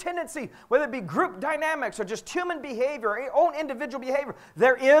any tendency, whether it be group dynamics or just human behavior or own individual behavior,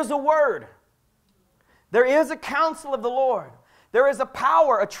 there is a word. There is a counsel of the Lord. There is a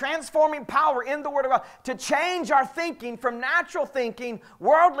power, a transforming power in the Word of God to change our thinking from natural thinking,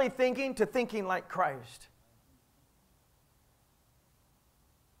 worldly thinking, to thinking like Christ.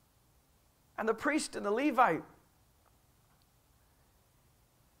 And the priest and the Levite,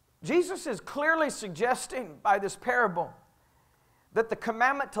 Jesus is clearly suggesting by this parable that the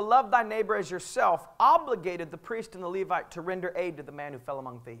commandment to love thy neighbor as yourself obligated the priest and the Levite to render aid to the man who fell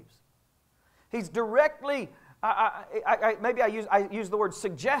among thieves. He's directly, maybe I use the word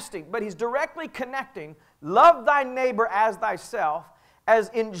suggesting, but he's directly connecting love thy neighbor as thyself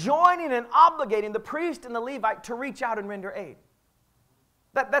as enjoining and obligating the priest and the Levite to reach out and render aid.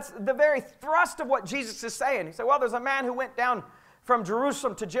 That's the very thrust of what Jesus is saying. He said, well, there's a man who went down from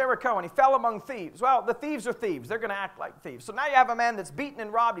Jerusalem to Jericho, and he fell among thieves. Well, the thieves are thieves. They're going to act like thieves. So now you have a man that's beaten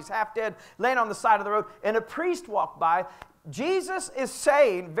and robbed. He's half dead, laying on the side of the road, and a priest walked by. Jesus is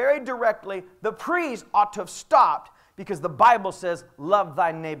saying very directly, the priest ought to have stopped because the Bible says, love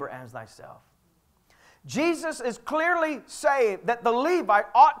thy neighbor as thyself. Jesus is clearly saying that the Levite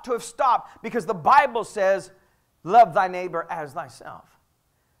ought to have stopped because the Bible says, love thy neighbor as thyself.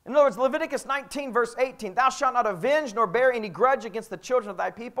 In other words, Leviticus 19, verse 18, thou shalt not avenge nor bear any grudge against the children of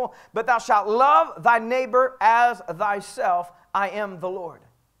thy people, but thou shalt love thy neighbor as thyself. I am the Lord.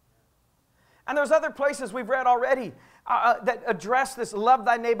 And there's other places we've read already that address this love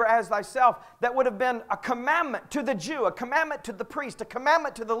thy neighbor as thyself that would have been a commandment to the Jew, a commandment to the priest, a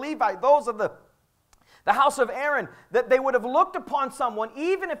commandment to the Levite, those of the house of Aaron, that they would have looked upon someone,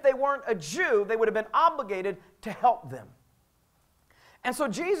 even if they weren't a Jew, they would have been obligated to help them. And so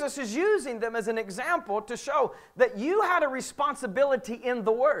Jesus is using them as an example to show that you had a responsibility in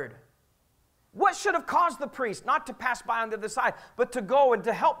the Word. What should have caused the priest not to pass by on the other side, but to go and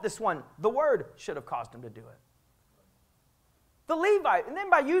to help this one? The Word should have caused him to do it. The Levite, and then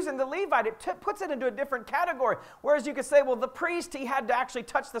by using the Levite, it puts it into a different category. Whereas you could say, well, the priest, he had to actually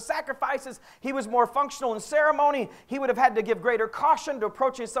touch the sacrifices. He was more functional in ceremony. He would have had to give greater caution to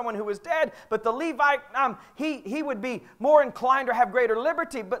approaching someone who was dead. But the Levite, he would be more inclined to have greater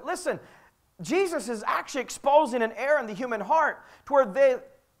liberty. But listen, Jesus is actually exposing an error in the human heart to where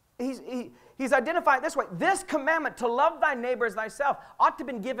he's identifying it this way. This commandment to love thy neighbor as thyself ought to have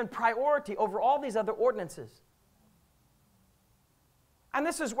been given priority over all these other ordinances. And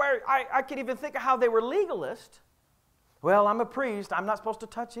this is where I could even think of how they were legalist. Well, I'm a priest. I'm not supposed to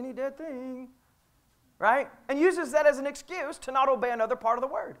touch any dead thing. Right? And uses that as an excuse to not obey another part of the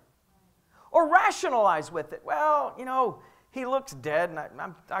word. Or rationalize with it. Well, you know, he looks dead, and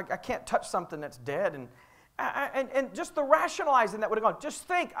I can't touch something that's dead. And just the rationalizing that would have gone. Just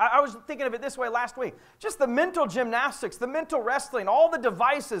think, I was thinking of it this way last week. Just the mental gymnastics, the mental wrestling, all the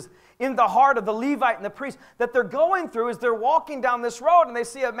devices in the heart of the Levite and the priest that they're going through as they're walking down this road and they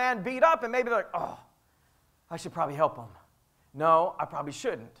see a man beat up and maybe they're like, oh, I should probably help him. No, I probably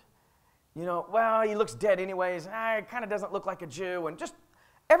shouldn't. You know, well, he looks dead anyways. He kind of doesn't look like a Jew. And just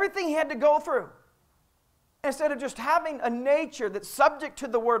everything he had to go through. Instead of just having a nature that's subject to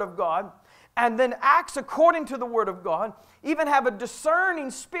the Word of God, and then acts according to the Word of God, even have a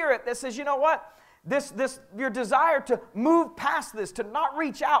discerning spirit that says, you know what, your desire to move past this, to not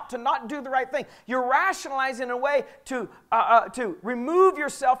reach out, to not do the right thing, you're rationalizing in a way to remove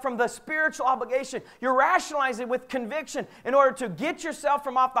yourself from the spiritual obligation. You're rationalizing with conviction in order to get yourself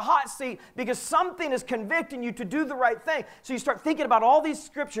from off the hot seat because something is convicting you to do the right thing. So you start thinking about all these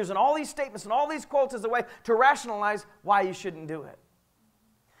scriptures and all these statements and all these quotes as a way to rationalize why you shouldn't do it.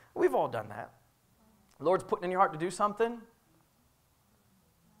 We've all done that. The Lord's putting in your heart to do something.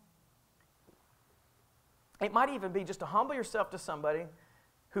 It might even be just to humble yourself to somebody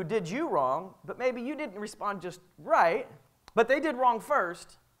who did you wrong, but maybe you didn't respond just right, but they did wrong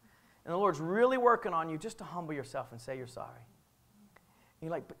first. And the Lord's really working on you just to humble yourself and say you're sorry. And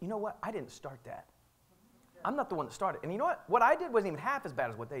you're like, but you know what? I didn't start that. I'm not the one that started. And you know what? What I did wasn't even half as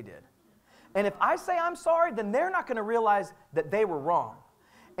bad as what they did. And if I say I'm sorry, then they're not going to realize that they were wrong.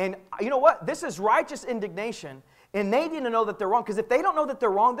 And you know what? This is righteous indignation, and they need to know that they're wrong, because if they don't know that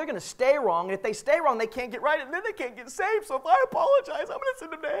they're wrong, they're going to stay wrong, and if they stay wrong, they can't get right, and then they can't get saved, so if I apologize, I'm going to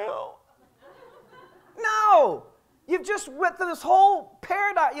send them to hell. No! You've just went through this whole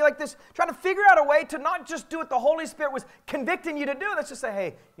paradigm, you're like this, trying to figure out a way to not just do what the Holy Spirit was convicting you to do. Let's just say,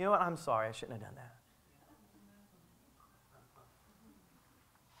 hey, you know what? I'm sorry. I shouldn't have done that.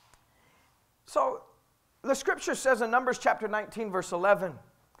 So, the Scripture says in Numbers chapter 19, verse 11,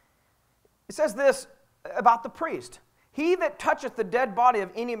 it says this about the priest. He that toucheth the dead body of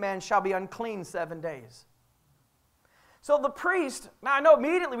any man shall be unclean 7 days. So the priest, now I know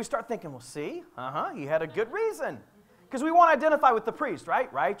immediately we start thinking, well, see, he had a good reason. Because we want to identify with the priest,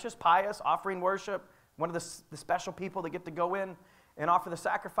 right? Righteous, pious, offering worship, one of the special people that get to go in and offer the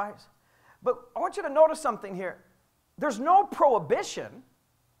sacrifice. But I want you to notice something here. There's no prohibition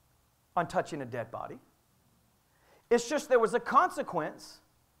on touching a dead body. It's just there was a consequence,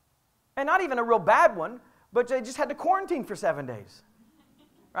 and not even a real bad one, but they just had to quarantine for 7 days.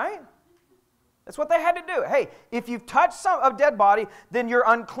 Right? That's what they had to do. Hey, if you've touched a dead body, then you're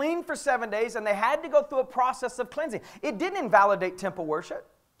unclean for 7 days, and they had to go through a process of cleansing. It didn't invalidate temple worship.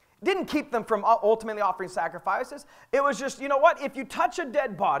 It didn't keep them from ultimately offering sacrifices. It was just, you know what? If you touch a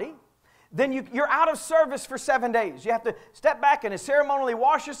dead body, then you're out of service for 7 days. You have to step back and ceremonially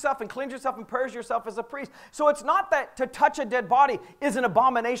wash yourself and cleanse yourself and purge yourself as a priest. So it's not that to touch a dead body is an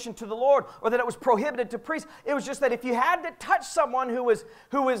abomination to the Lord or that it was prohibited to priests. It was just that if you had to touch someone who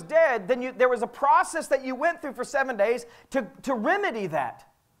was dead, then there was a process that you went through for 7 days to remedy that.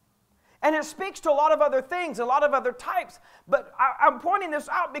 And it speaks to a lot of other things, a lot of other types. But I'm pointing this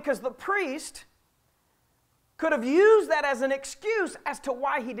out because the priest could have used that as an excuse as to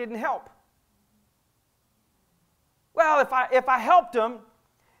why he didn't help. Well, if I helped him,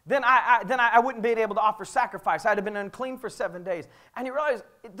 then I wouldn't be able to offer sacrifice. I'd have been unclean for 7 days. And you realize,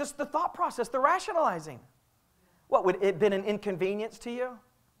 this the thought process, the rationalizing. What, would it have been an inconvenience to you?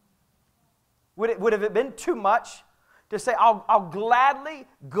 Would it have been too much to say, I'll gladly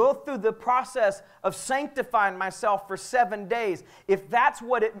go through the process of sanctifying myself for 7 days if that's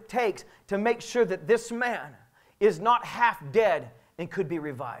what it takes to make sure that this man is not half dead and could be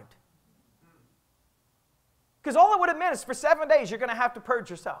revived? Because all it would have meant is for 7 days, you're going to have to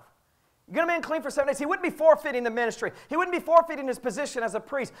purge yourself. You're going to be unclean for 7 days. He wouldn't be forfeiting the ministry. He wouldn't be forfeiting his position as a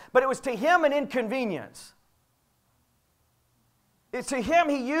priest. But it was to him an inconvenience. To him,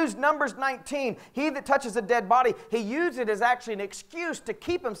 he used Numbers 19. He that touches a dead body, he used it as actually an excuse to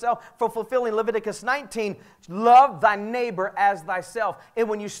keep himself from fulfilling Leviticus 19. Love thy neighbor as thyself. And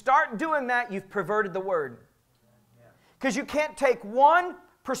when you start doing that, you've perverted the word. Because you can't take one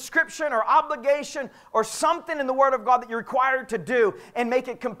prescription or obligation or something in the Word of God that you're required to do and make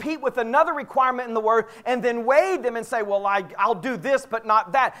it compete with another requirement in the Word and then weigh them and say, well, I'll do this but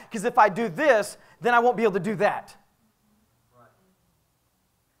not that, because if I do this, then I won't be able to do that. Right.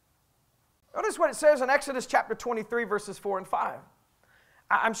 Notice what it says in Exodus chapter 23, verses 4 and 5.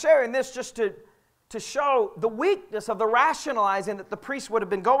 I'm sharing this just to show the weakness of the rationalizing that the priests would have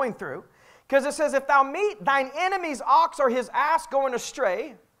been going through. Because it says, if thou meet thine enemy's ox or his ass going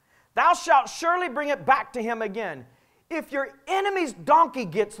astray, thou shalt surely bring it back to him again. If your enemy's donkey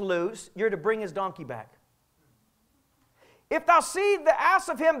gets loose, you're to bring his donkey back. If thou see the ass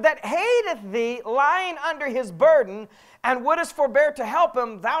of him that hateth thee lying under his burden, and wouldest forbear to help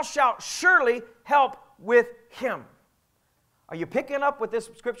him, thou shalt surely help with him. Are you picking up what this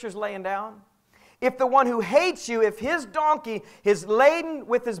scripture's laying down? If the one who hates you, if his donkey is laden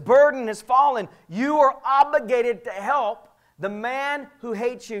with his burden, has fallen, you are obligated to help the man who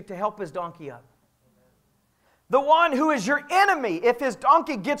hates you to help his donkey up. The one who is your enemy, if his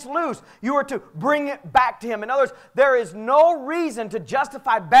donkey gets loose, you are to bring it back to him. In other words, there is no reason to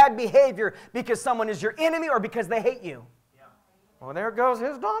justify bad behavior because someone is your enemy or because they hate you. Yeah. Well, there goes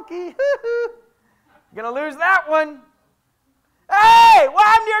his donkey. You're going to lose that one. Hey, what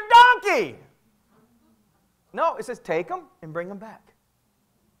happened to your donkey? No, it says take them and bring them back.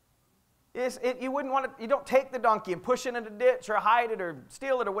 You wouldn't want to, you don't take the donkey and push it in a ditch or hide it or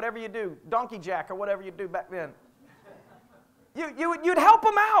steal it or whatever you do, donkey jack or whatever you do back then. You'd help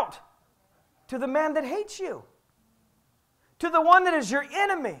them out to the man that hates you, to the one that is your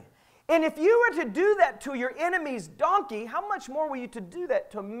enemy. And if you were to do that to your enemy's donkey, how much more were you to do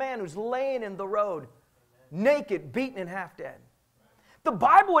that to a man who's laying in the road, naked, beaten, and half dead? The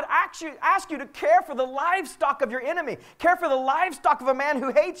Bible would actually ask you to care for the livestock of your enemy, care for the livestock of a man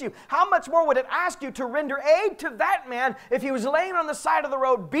who hates you. How much more would it ask you to render aid to that man if he was laying on the side of the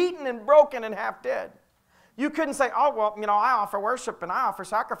road, beaten and broken and half dead? You couldn't say, oh, well, you know, I offer worship and I offer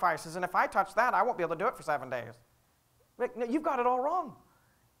sacrifices, and if I touch that, I won't be able to do it for 7 days. No, you've got it all wrong.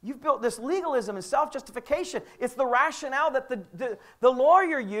 You've built this legalism and self-justification. It's the rationale that the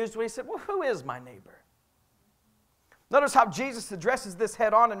lawyer used when he said, well, who is my neighbor? Notice how Jesus addresses this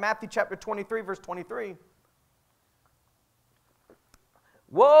head on in Matthew chapter 23, verse 23.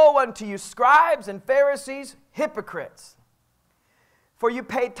 Woe unto you, scribes and Pharisees, hypocrites! For you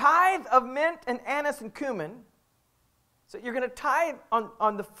pay tithe of mint and anise and cumin. So you're going to tithe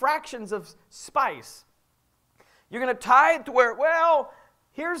on the fractions of spice. You're going to tithe to where, well,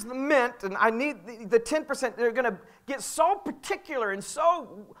 here's the mint, and I need the 10%. They're going to get so particular and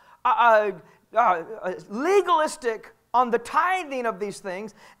so legalistic on the tithing of these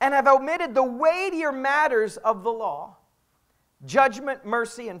things, and have omitted the weightier matters of the law, judgment,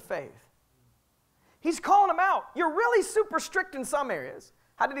 mercy, and faith. He's calling them out. You're really super strict in some areas.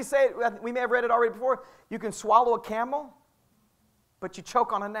 How did he say it? We may have read it already before. You can swallow a camel, but you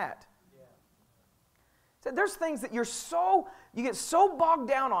choke on a gnat. So there's things that you're so You get so bogged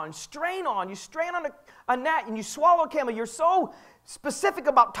down on, you strain on a gnat and you swallow a camel. You're so specific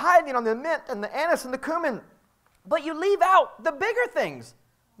about tithing on the mint and the anise and the cumin, but you leave out the bigger things,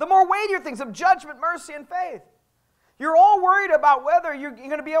 the more weightier things of judgment, mercy, and faith. You're all worried about whether you're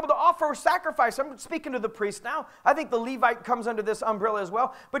going to be able to offer sacrifice. I'm speaking to the priest now. I think the Levite comes under this umbrella as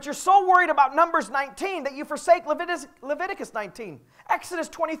well. But you're so worried about Numbers 19 that you forsake Leviticus 19, Exodus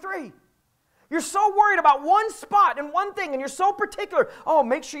 23. You're so worried about one spot and one thing, and you're so particular. Oh,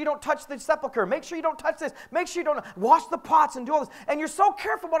 make sure you don't touch the sepulcher. Make sure you don't touch this. Make sure you don't wash the pots and do all this. And you're so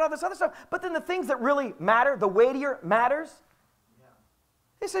careful about all this other stuff. But then the things that really matter, the weightier matters. Yeah.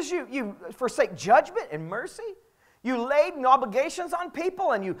 He says you forsake judgment and mercy. You laden obligations on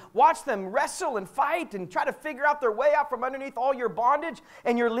people, and you watch them wrestle and fight and try to figure out their way out from underneath all your bondage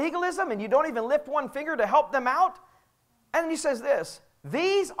and your legalism, and you don't even lift one finger to help them out. And then he says this,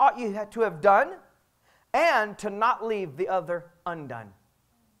 these ought you to have done, and to not leave the other undone.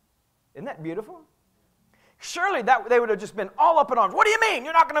 Isn't that beautiful? Surely they would have just been all up in arms. What do you mean?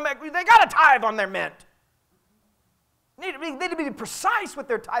 You're not going to make, they got a tithe on their mint. They need to be precise with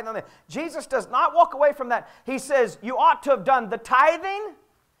their tithing on that. Jesus does not walk away from that. He says you ought to have done the tithing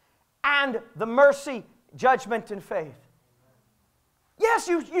and the mercy, judgment, and faith. Yes,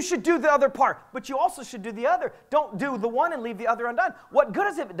 you should do the other part, but you also should do the other. Don't do the one and leave the other undone. What good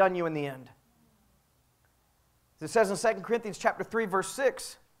has it done you in the end? It says in 2 Corinthians chapter 3, verse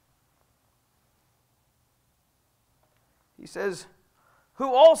 6, he says,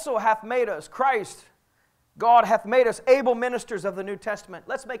 who also hath made us, Christ, God hath made us able ministers of the New Testament.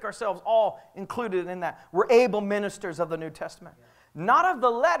 Let's make ourselves all included in that. We're able ministers of the New Testament. Yeah. Not of the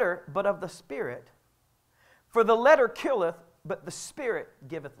letter, but of the Spirit. For the letter killeth, but the Spirit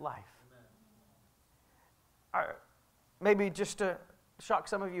giveth life. Maybe just to shock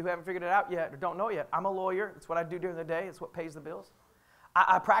some of you who haven't figured it out yet or don't know yet, I'm a lawyer. It's what I do during the day. It's what pays the bills.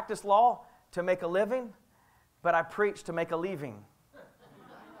 I practice law to make a living, but I preach to make a leaving.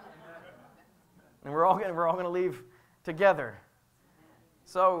 And we're all going to leave together.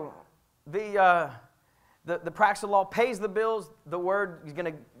 So the practice of law pays the bills. The word is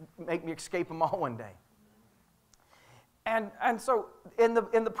going to make me escape them all one day. And so in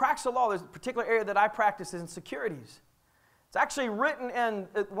the practice of law, there's a particular area that I practice is in securities. It's actually written in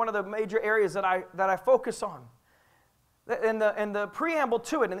one of the major areas that I focus on. In the preamble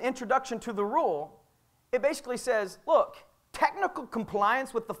to it, in the introduction to the rule, it basically says, look, technical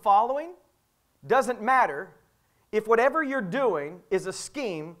compliance with the following doesn't matter if whatever you're doing is a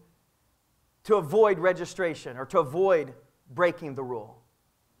scheme to avoid registration or to avoid breaking the rule.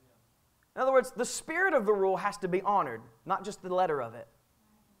 In other words, the spirit of the rule has to be honored, not just the letter of it.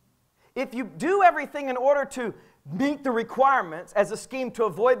 If you do everything in order to meet the requirements as a scheme to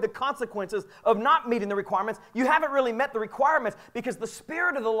avoid the consequences of not meeting the requirements, you haven't really met the requirements because the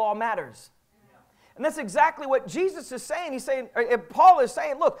spirit of the law matters. And that's exactly what Jesus is saying. He's saying, Paul is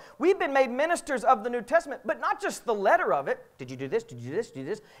saying, look, we've been made ministers of the New Testament, but not just the letter of it. Did you do this? Did you do this? Did you do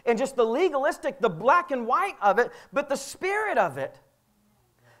this? And just the legalistic, the black and white of it, but the spirit of it.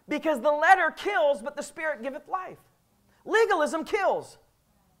 Because the letter kills, but the spirit giveth life. Legalism kills.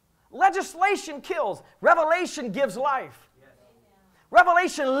 Legislation kills. Revelation gives life.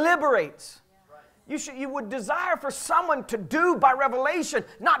 Revelation liberates. You would desire for someone to do by revelation,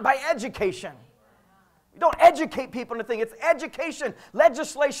 not by education. You don't educate people into things. It's education,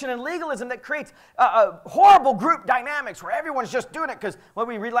 legislation, and legalism that creates horrible group dynamics where everyone's just doing it because what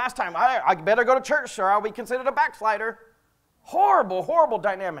we read last time, I better go to church or I'll be considered a backslider. Horrible, horrible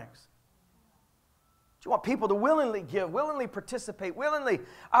dynamics. You want people to willingly give, willingly participate, willingly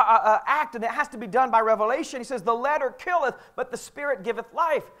act, and it has to be done by revelation. He says, the letter killeth, but the Spirit giveth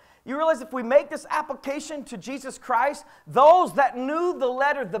life. You realize if we make this application to Jesus Christ, those that knew the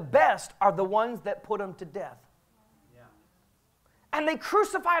letter the best are the ones that put him to death. Yeah. And they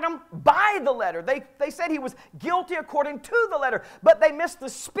crucified him by the letter. They said he was guilty according to the letter, but they missed the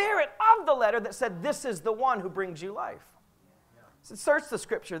spirit of the letter that said, this is the one who brings you life. Yeah. So search the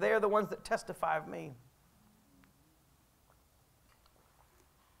Scripture. They are the ones that testify of me.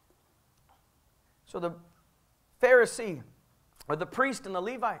 So the Pharisee, or the priest and the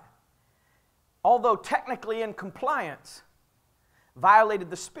Levite, although technically in compliance, violated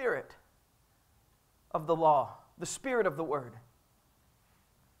the spirit of the law, the spirit of the word.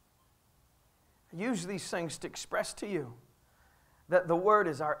 I use these things to express to you that the word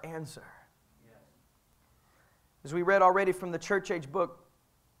is our answer. Yes. As we read already from the church age book,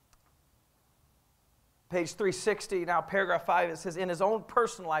 page 360, now paragraph 5, it says, in his own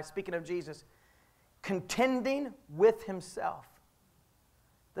personal life, speaking of Jesus, contending with himself.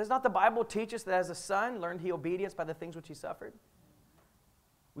 Does not the Bible teach us that as a son learned he obedience by the things which he suffered?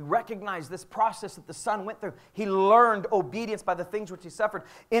 We recognize this process that the Son went through. He learned obedience by the things which he suffered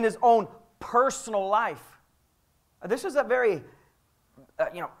in his own personal life. This is a very,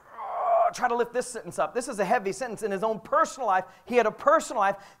 try to lift this sentence up. This is a heavy sentence. In his own personal life, he had a personal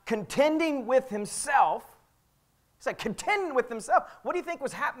life contending with himself. He said, contending with himself. What do you think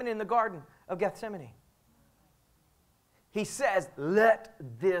was happening in the Garden of Gethsemane? He says, let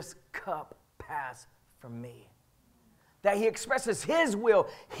this cup pass from me. That he expresses his will,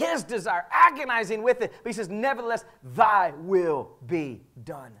 his desire, agonizing with it. But he says, nevertheless, thy will be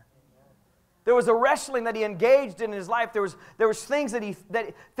done. There was a wrestling that he engaged in his life. There was things that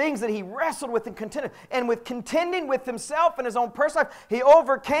he wrestled with and contended. And with contending with himself and his own personal life, he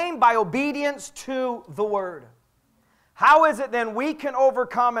overcame by obedience to the Word. How is it then we can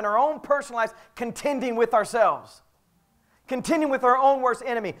overcome in our own personal lives contending with ourselves? Contending with our own worst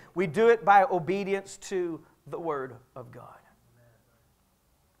enemy. We do it by obedience to the Word of God.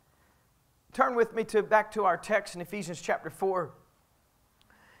 Turn with me back to our text in Ephesians chapter 4,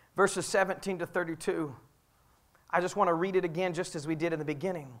 verses 17 to 32. I just want to read it again just as we did in the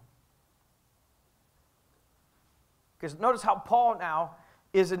beginning. Because notice how Paul now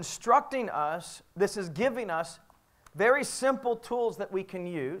is instructing us, this is giving us very simple tools that we can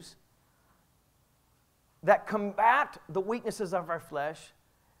use that combat the weaknesses of our flesh,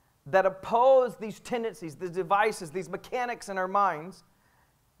 that oppose these tendencies, these devices, these mechanics in our minds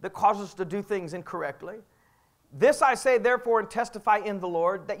that cause us to do things incorrectly. This I say, therefore, and testify in the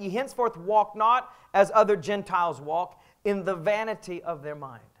Lord, that ye henceforth walk not as other Gentiles walk, in the vanity of their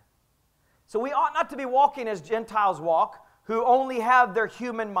mind. So we ought not to be walking as Gentiles walk, who only have their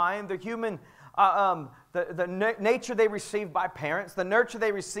human mind, their human nature they received by parents, the nurture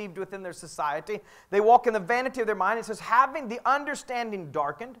they received within their society. They walk in the vanity of their mind. It says, having the understanding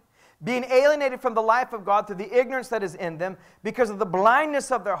darkened, being alienated from the life of God through the ignorance that is in them, because of the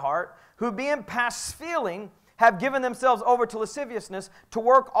blindness of their heart, who being past feeling, have given themselves over to lasciviousness, to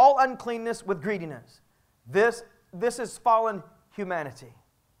work all uncleanness with greediness. This is fallen humanity.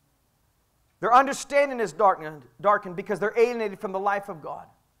 Their understanding is darkened because they're alienated from the life of God.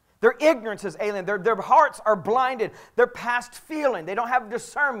 Their ignorance is alien. Their hearts are blinded. They're past feeling. They don't have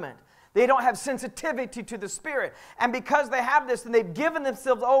discernment. They don't have sensitivity to the Spirit. And because they have this, then they've given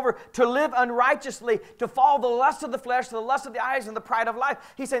themselves over to live unrighteously, to follow the lust of the flesh, the lust of the eyes, and the pride of life.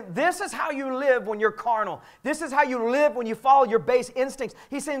 He's saying, this is how you live when you're carnal. This is how you live when you follow your base instincts.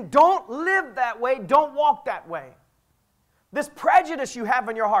 He's saying, don't live that way. Don't walk that way. This prejudice you have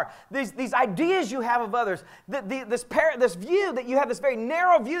in your heart, these ideas you have of others, this view that you have, this very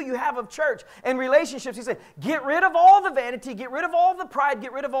narrow view you have of church and relationships. He said, get rid of all the vanity, get rid of all the pride,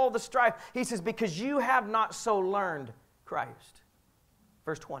 get rid of all the strife. He says, because you have not so learned Christ.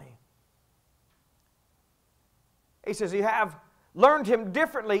 Verse 20. He says, you have learned Him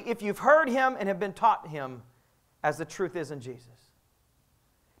differently if you've heard Him and have been taught Him as the truth is in Jesus.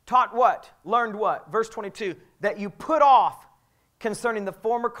 Taught what? Learned what? Verse 22, that you put off concerning the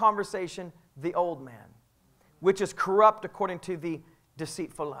former conversation the old man, which is corrupt according to the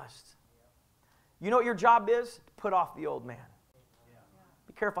deceitful lusts. You know what your job is? To put off the old man.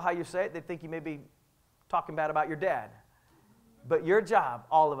 Be careful how you say it. They think you may be talking bad about your dad. But your job,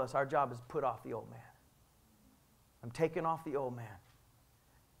 all of us, our job is to put off the old man. I'm taking off the old man.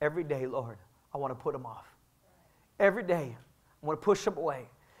 Every day, Lord, I want to put him off. Every day, I want to push him away.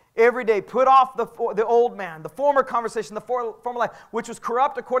 Every day, put off the old man, the former conversation, the former life, which was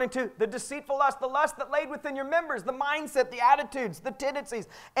corrupt according to the deceitful lust, the lust that laid within your members, the mindset, the attitudes, the tendencies,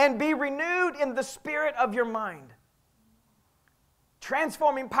 and be renewed in the spirit of your mind.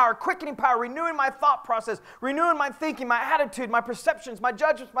 Transforming power, quickening power, renewing my thought process, renewing my thinking, my attitude, my perceptions, my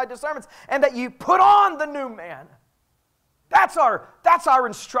judgments, my discernments, and that you put on the new man. That's our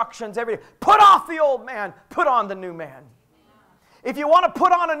instructions every day. Put off the old man, put on the new man. If you want to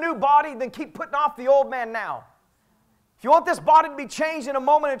put on a new body, then keep putting off the old man now. If you want this body to be changed in a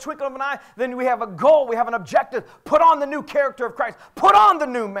moment, in a twinkling of an eye, then we have a goal, we have an objective. Put on the new character of Christ. Put on the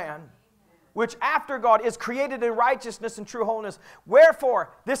new man, which after God is created in righteousness and true holiness.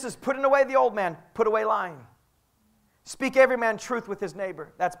 Wherefore, this is putting away the old man, put away lying. Speak every man truth with his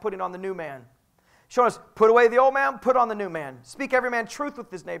neighbor. That's putting on the new man. Show us, put away the old man, put on the new man. Speak every man truth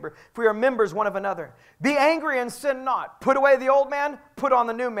with his neighbor, for we are members one of another. Be angry and sin not. Put away the old man, put on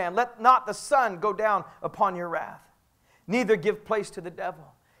the new man. Let not the sun go down upon your wrath. Neither give place to the devil.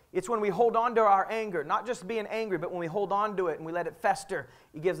 It's when we hold on to our anger, not just being angry, but when we hold on to it and we let it fester,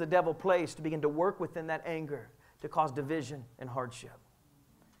 it gives the devil place to begin to work within that anger to cause division and hardship.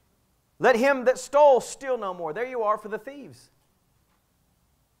 Let him that stole steal no more. There you are for the thieves.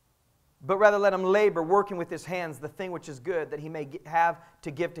 but rather let him labor, working with his hands the thing which is good, that he may have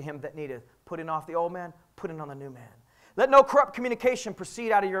to give to him that needeth. Putting off the old man, putting on the new man. Let no corrupt communication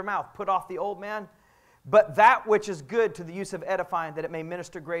proceed out of your mouth. Put off the old man, but that which is good to the use of edifying, that it may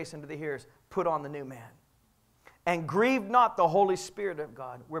minister grace unto the hearers. Put on the new man. And grieve not the Holy Spirit of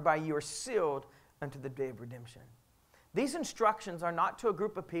God, whereby you are sealed unto the day of redemption. These instructions are not to a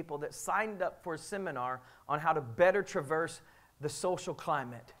group of people that signed up for a seminar on how to better traverse the social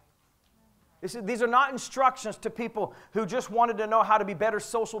climate. These are not instructions to people who just wanted to know how to be better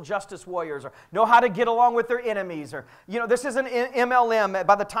social justice warriors or know how to get along with their enemies. Or, this isn't MLM.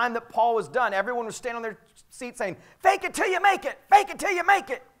 By the time that Paul was done, everyone was standing on their seat saying, fake it till you make it. Fake it till you make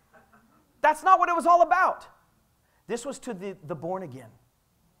it. That's not what it was all about. This was to the born again.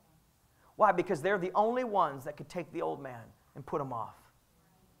 Why? Because they're the only ones that could take the old man and put him off.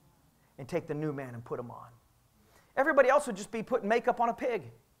 And take the new man and put him on. Everybody else would just be putting makeup on a pig.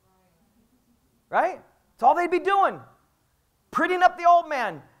 Right? That's all they'd be doing. Prettying up the old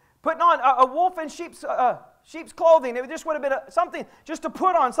man. Putting on a wolf in sheep's clothing. It just would have been something just to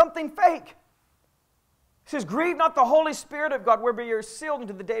put on, something fake. It says, grieve not the Holy Spirit of God, whereby you're sealed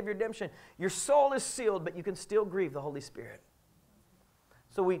into the day of redemption. Your soul is sealed, but you can still grieve the Holy Spirit.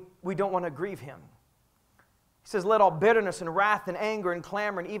 So we don't want to grieve him. He says, let all bitterness and wrath and anger and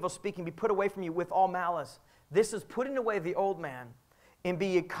clamor and evil speaking be put away from you with all malice. This is putting away the old man. And be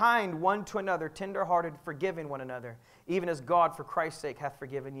ye kind one to another, tender-hearted, forgiving one another, even as God for Christ's sake hath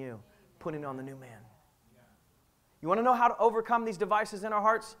forgiven you, putting on the new man. You want to know how to overcome these devices in our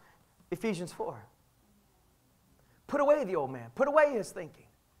hearts? Ephesians 4. Put away the old man. Put away his thinking.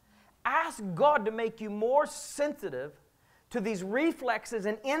 Ask God to make you more sensitive to these reflexes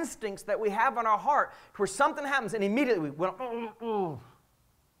and instincts that we have in our heart, where something happens and immediately we went,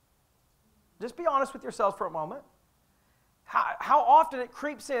 Just be honest with yourselves for a moment. How often it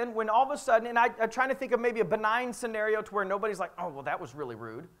creeps in when all of a sudden, and I'm trying to think of maybe a benign scenario to where nobody's like, oh, well, that was really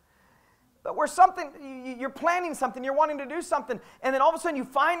rude. But where something, you're planning something, you're wanting to do something, and then all of a sudden you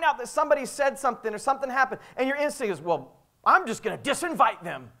find out that somebody said something or something happened, and your instinct is, well, I'm just going to disinvite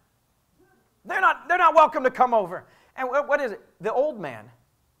them. They're not welcome to come over. And what is it? The old man.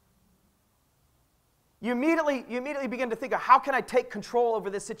 You immediately begin to think of, how can I take control over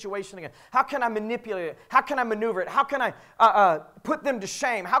this situation again? How can I manipulate it? How can I maneuver it? How can I put them to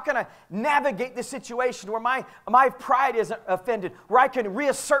shame? How can I navigate this situation where my pride isn't offended, where I can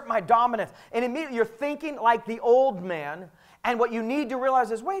reassert my dominance? And immediately you're thinking like the old man, and what you need to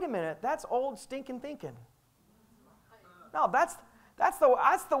realize is, wait a minute, that's old stinking thinking. No, that's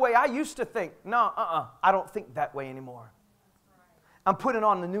the way I used to think. No, I don't think that way anymore. I'm putting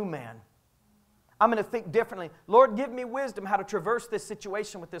on the new man. I'm going to think differently. Lord, give me wisdom how to traverse this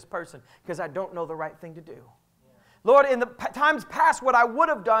situation with this person, because I don't know the right thing to do. Yeah. Lord, in the times past, what I would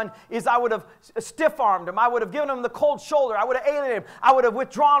have done is I would have stiff-armed him. I would have given him the cold shoulder. I would have alienated him. I would have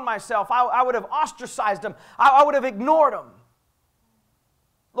withdrawn myself. I would have ostracized him. I would have ignored him.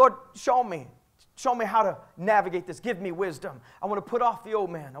 Lord, show me. Show me how to navigate this. Give me wisdom. I want to put off the old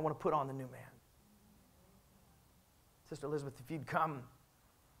man. I want to put on the new man. Sister Elizabeth, if you'd come.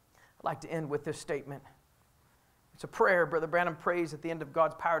 I'd like to end with this statement. It's a prayer Brother Branham prays at the end of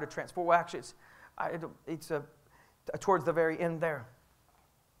God's power to transform. Well, actually, it's towards the very end there.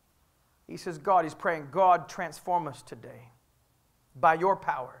 He says, he's praying, God, transform us today by your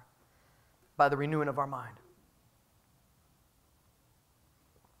power, by the renewing of our mind.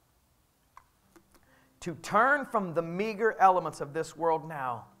 To turn from the meager elements of this world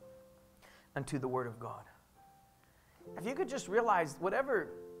now unto the Word of God. If you could just realize whatever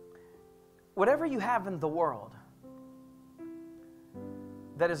you have in the world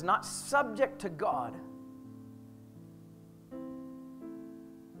that is not subject to God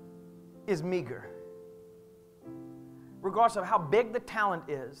is meager. Regardless of how big the talent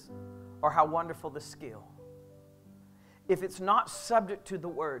is or how wonderful the skill. If it's not subject to the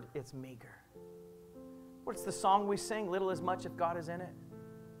Word, it's meager. What's the song we sing? Little is much if God is in it.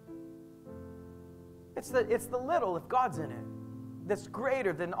 It's the little if God's in it. That's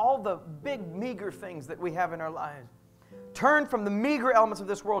greater than all the big, meager things that we have in our lives. Turn from the meager elements of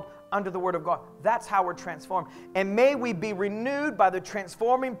this world unto the Word of God. That's how we're transformed. And may we be renewed by the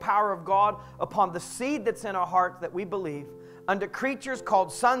transforming power of God upon the seed that's in our hearts that we believe, unto creatures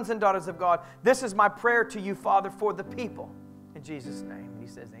called sons and daughters of God. This is my prayer to you, Father, for the people. In Jesus' name. He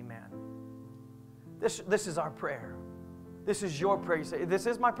says, amen. This is our prayer. This is your prayer. You say, this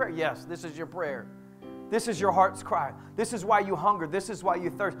is my prayer? Yes, this is your prayer. This is your heart's cry. This is why you hunger. This is why you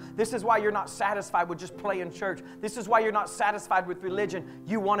thirst. This is why you're not satisfied with just playing church. This is why you're not satisfied with religion.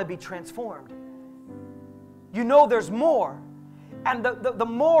 You want to be transformed. You know there's more. And the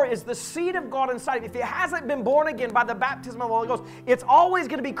more is the seed of God inside of you. If it hasn't been born again by the baptism of the Holy Ghost, it's always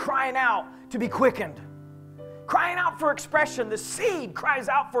going to be crying out to be quickened. Crying out for expression. The seed cries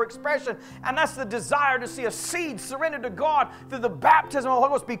out for expression. And that's the desire to see a seed surrendered to God through the baptism of the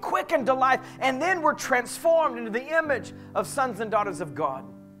Holy Ghost, be quickened to life. And then we're transformed into the image of sons and daughters of God.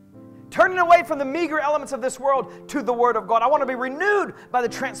 Turning away from the meager elements of this world to the Word of God. I want to be renewed by the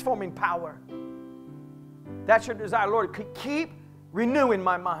transforming power. That's your desire, Lord. Keep renewing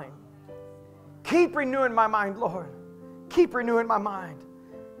my mind. Keep renewing my mind, Lord. Keep renewing my mind.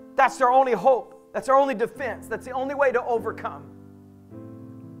 That's our only hope. That's our only defense. That's the only way to overcome.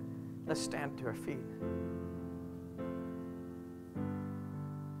 Let's stand to our feet.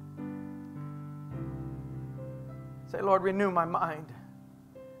 Say, Lord, renew my mind.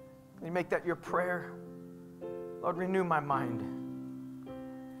 Can you make that your prayer? Lord, renew my mind.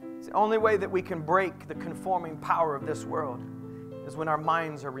 It's the only way that we can break the conforming power of this world is when our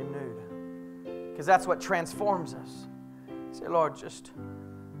minds are renewed. Because that's what transforms us. Say, Lord, just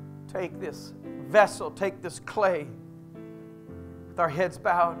take this vessel, take this clay with our heads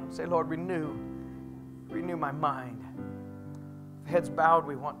bowed and say, Lord, renew my mind. With heads bowed,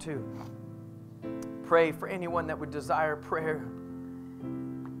 we want to pray for anyone that would desire prayer.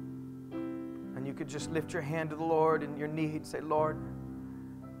 And you could just lift your hand to the Lord in your need. Say, Lord,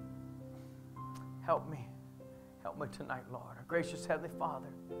 help me. Help me tonight, Lord. Our gracious Heavenly Father.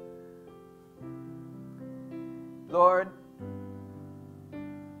 Lord,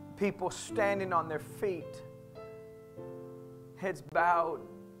 people standing on their feet, heads bowed,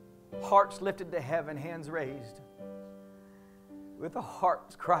 hearts lifted to heaven, hands raised, with a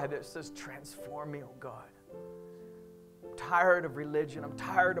heart's cry that says, transform me, oh God. I'm tired of religion. I'm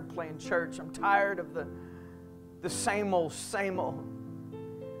tired of playing church. I'm tired of the same old, same old.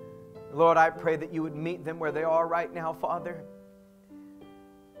 Lord, I pray that you would meet them where they are right now, Father.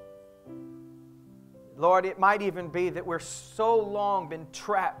 Lord, it might even be that we're so long been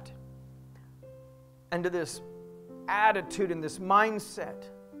trapped into this attitude and this mindset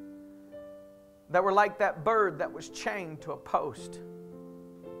that we're like that bird that was chained to a post,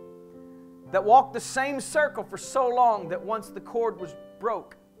 that walked the same circle for so long that once the cord was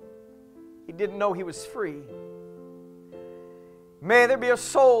broke, he didn't know he was free. May there be a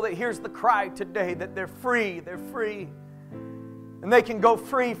soul that hears the cry today that they're free, and they can go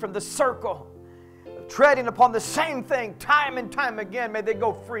free from the circle of treading upon the same thing time and time again. May they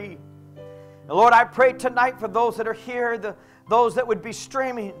go free. And Lord, I pray tonight for those that are here, those that would be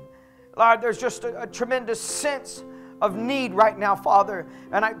streaming. Lord, there's just a tremendous sense of need right now, Father.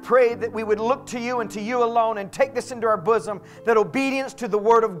 And I pray that we would look to you and to you alone and take this into our bosom, that obedience to the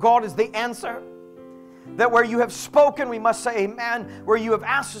Word of God is the answer. That where you have spoken, we must say amen. Where you have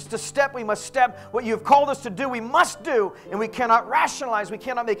asked us to step, we must step. What you have called us to do, we must do. And we cannot rationalize. We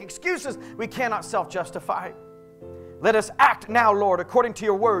cannot make excuses. We cannot self-justify. Let us act now, Lord, according to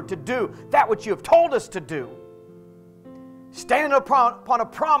your word, to do that which you have told us to do. Standing upon a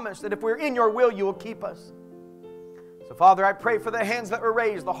promise that if we're in your will, you will keep us. So, Father, I pray for the hands that were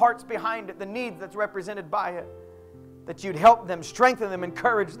raised, the hearts behind it, the needs that's represented by it, that you'd help them, strengthen them,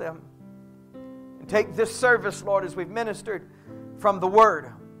 encourage them. And take this service, Lord, as we've ministered from the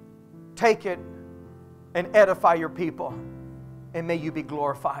Word. Take it and edify your people. And may you be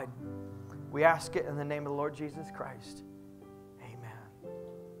glorified. We ask it in the name of the Lord Jesus Christ. Amen.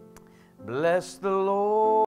 Bless the Lord.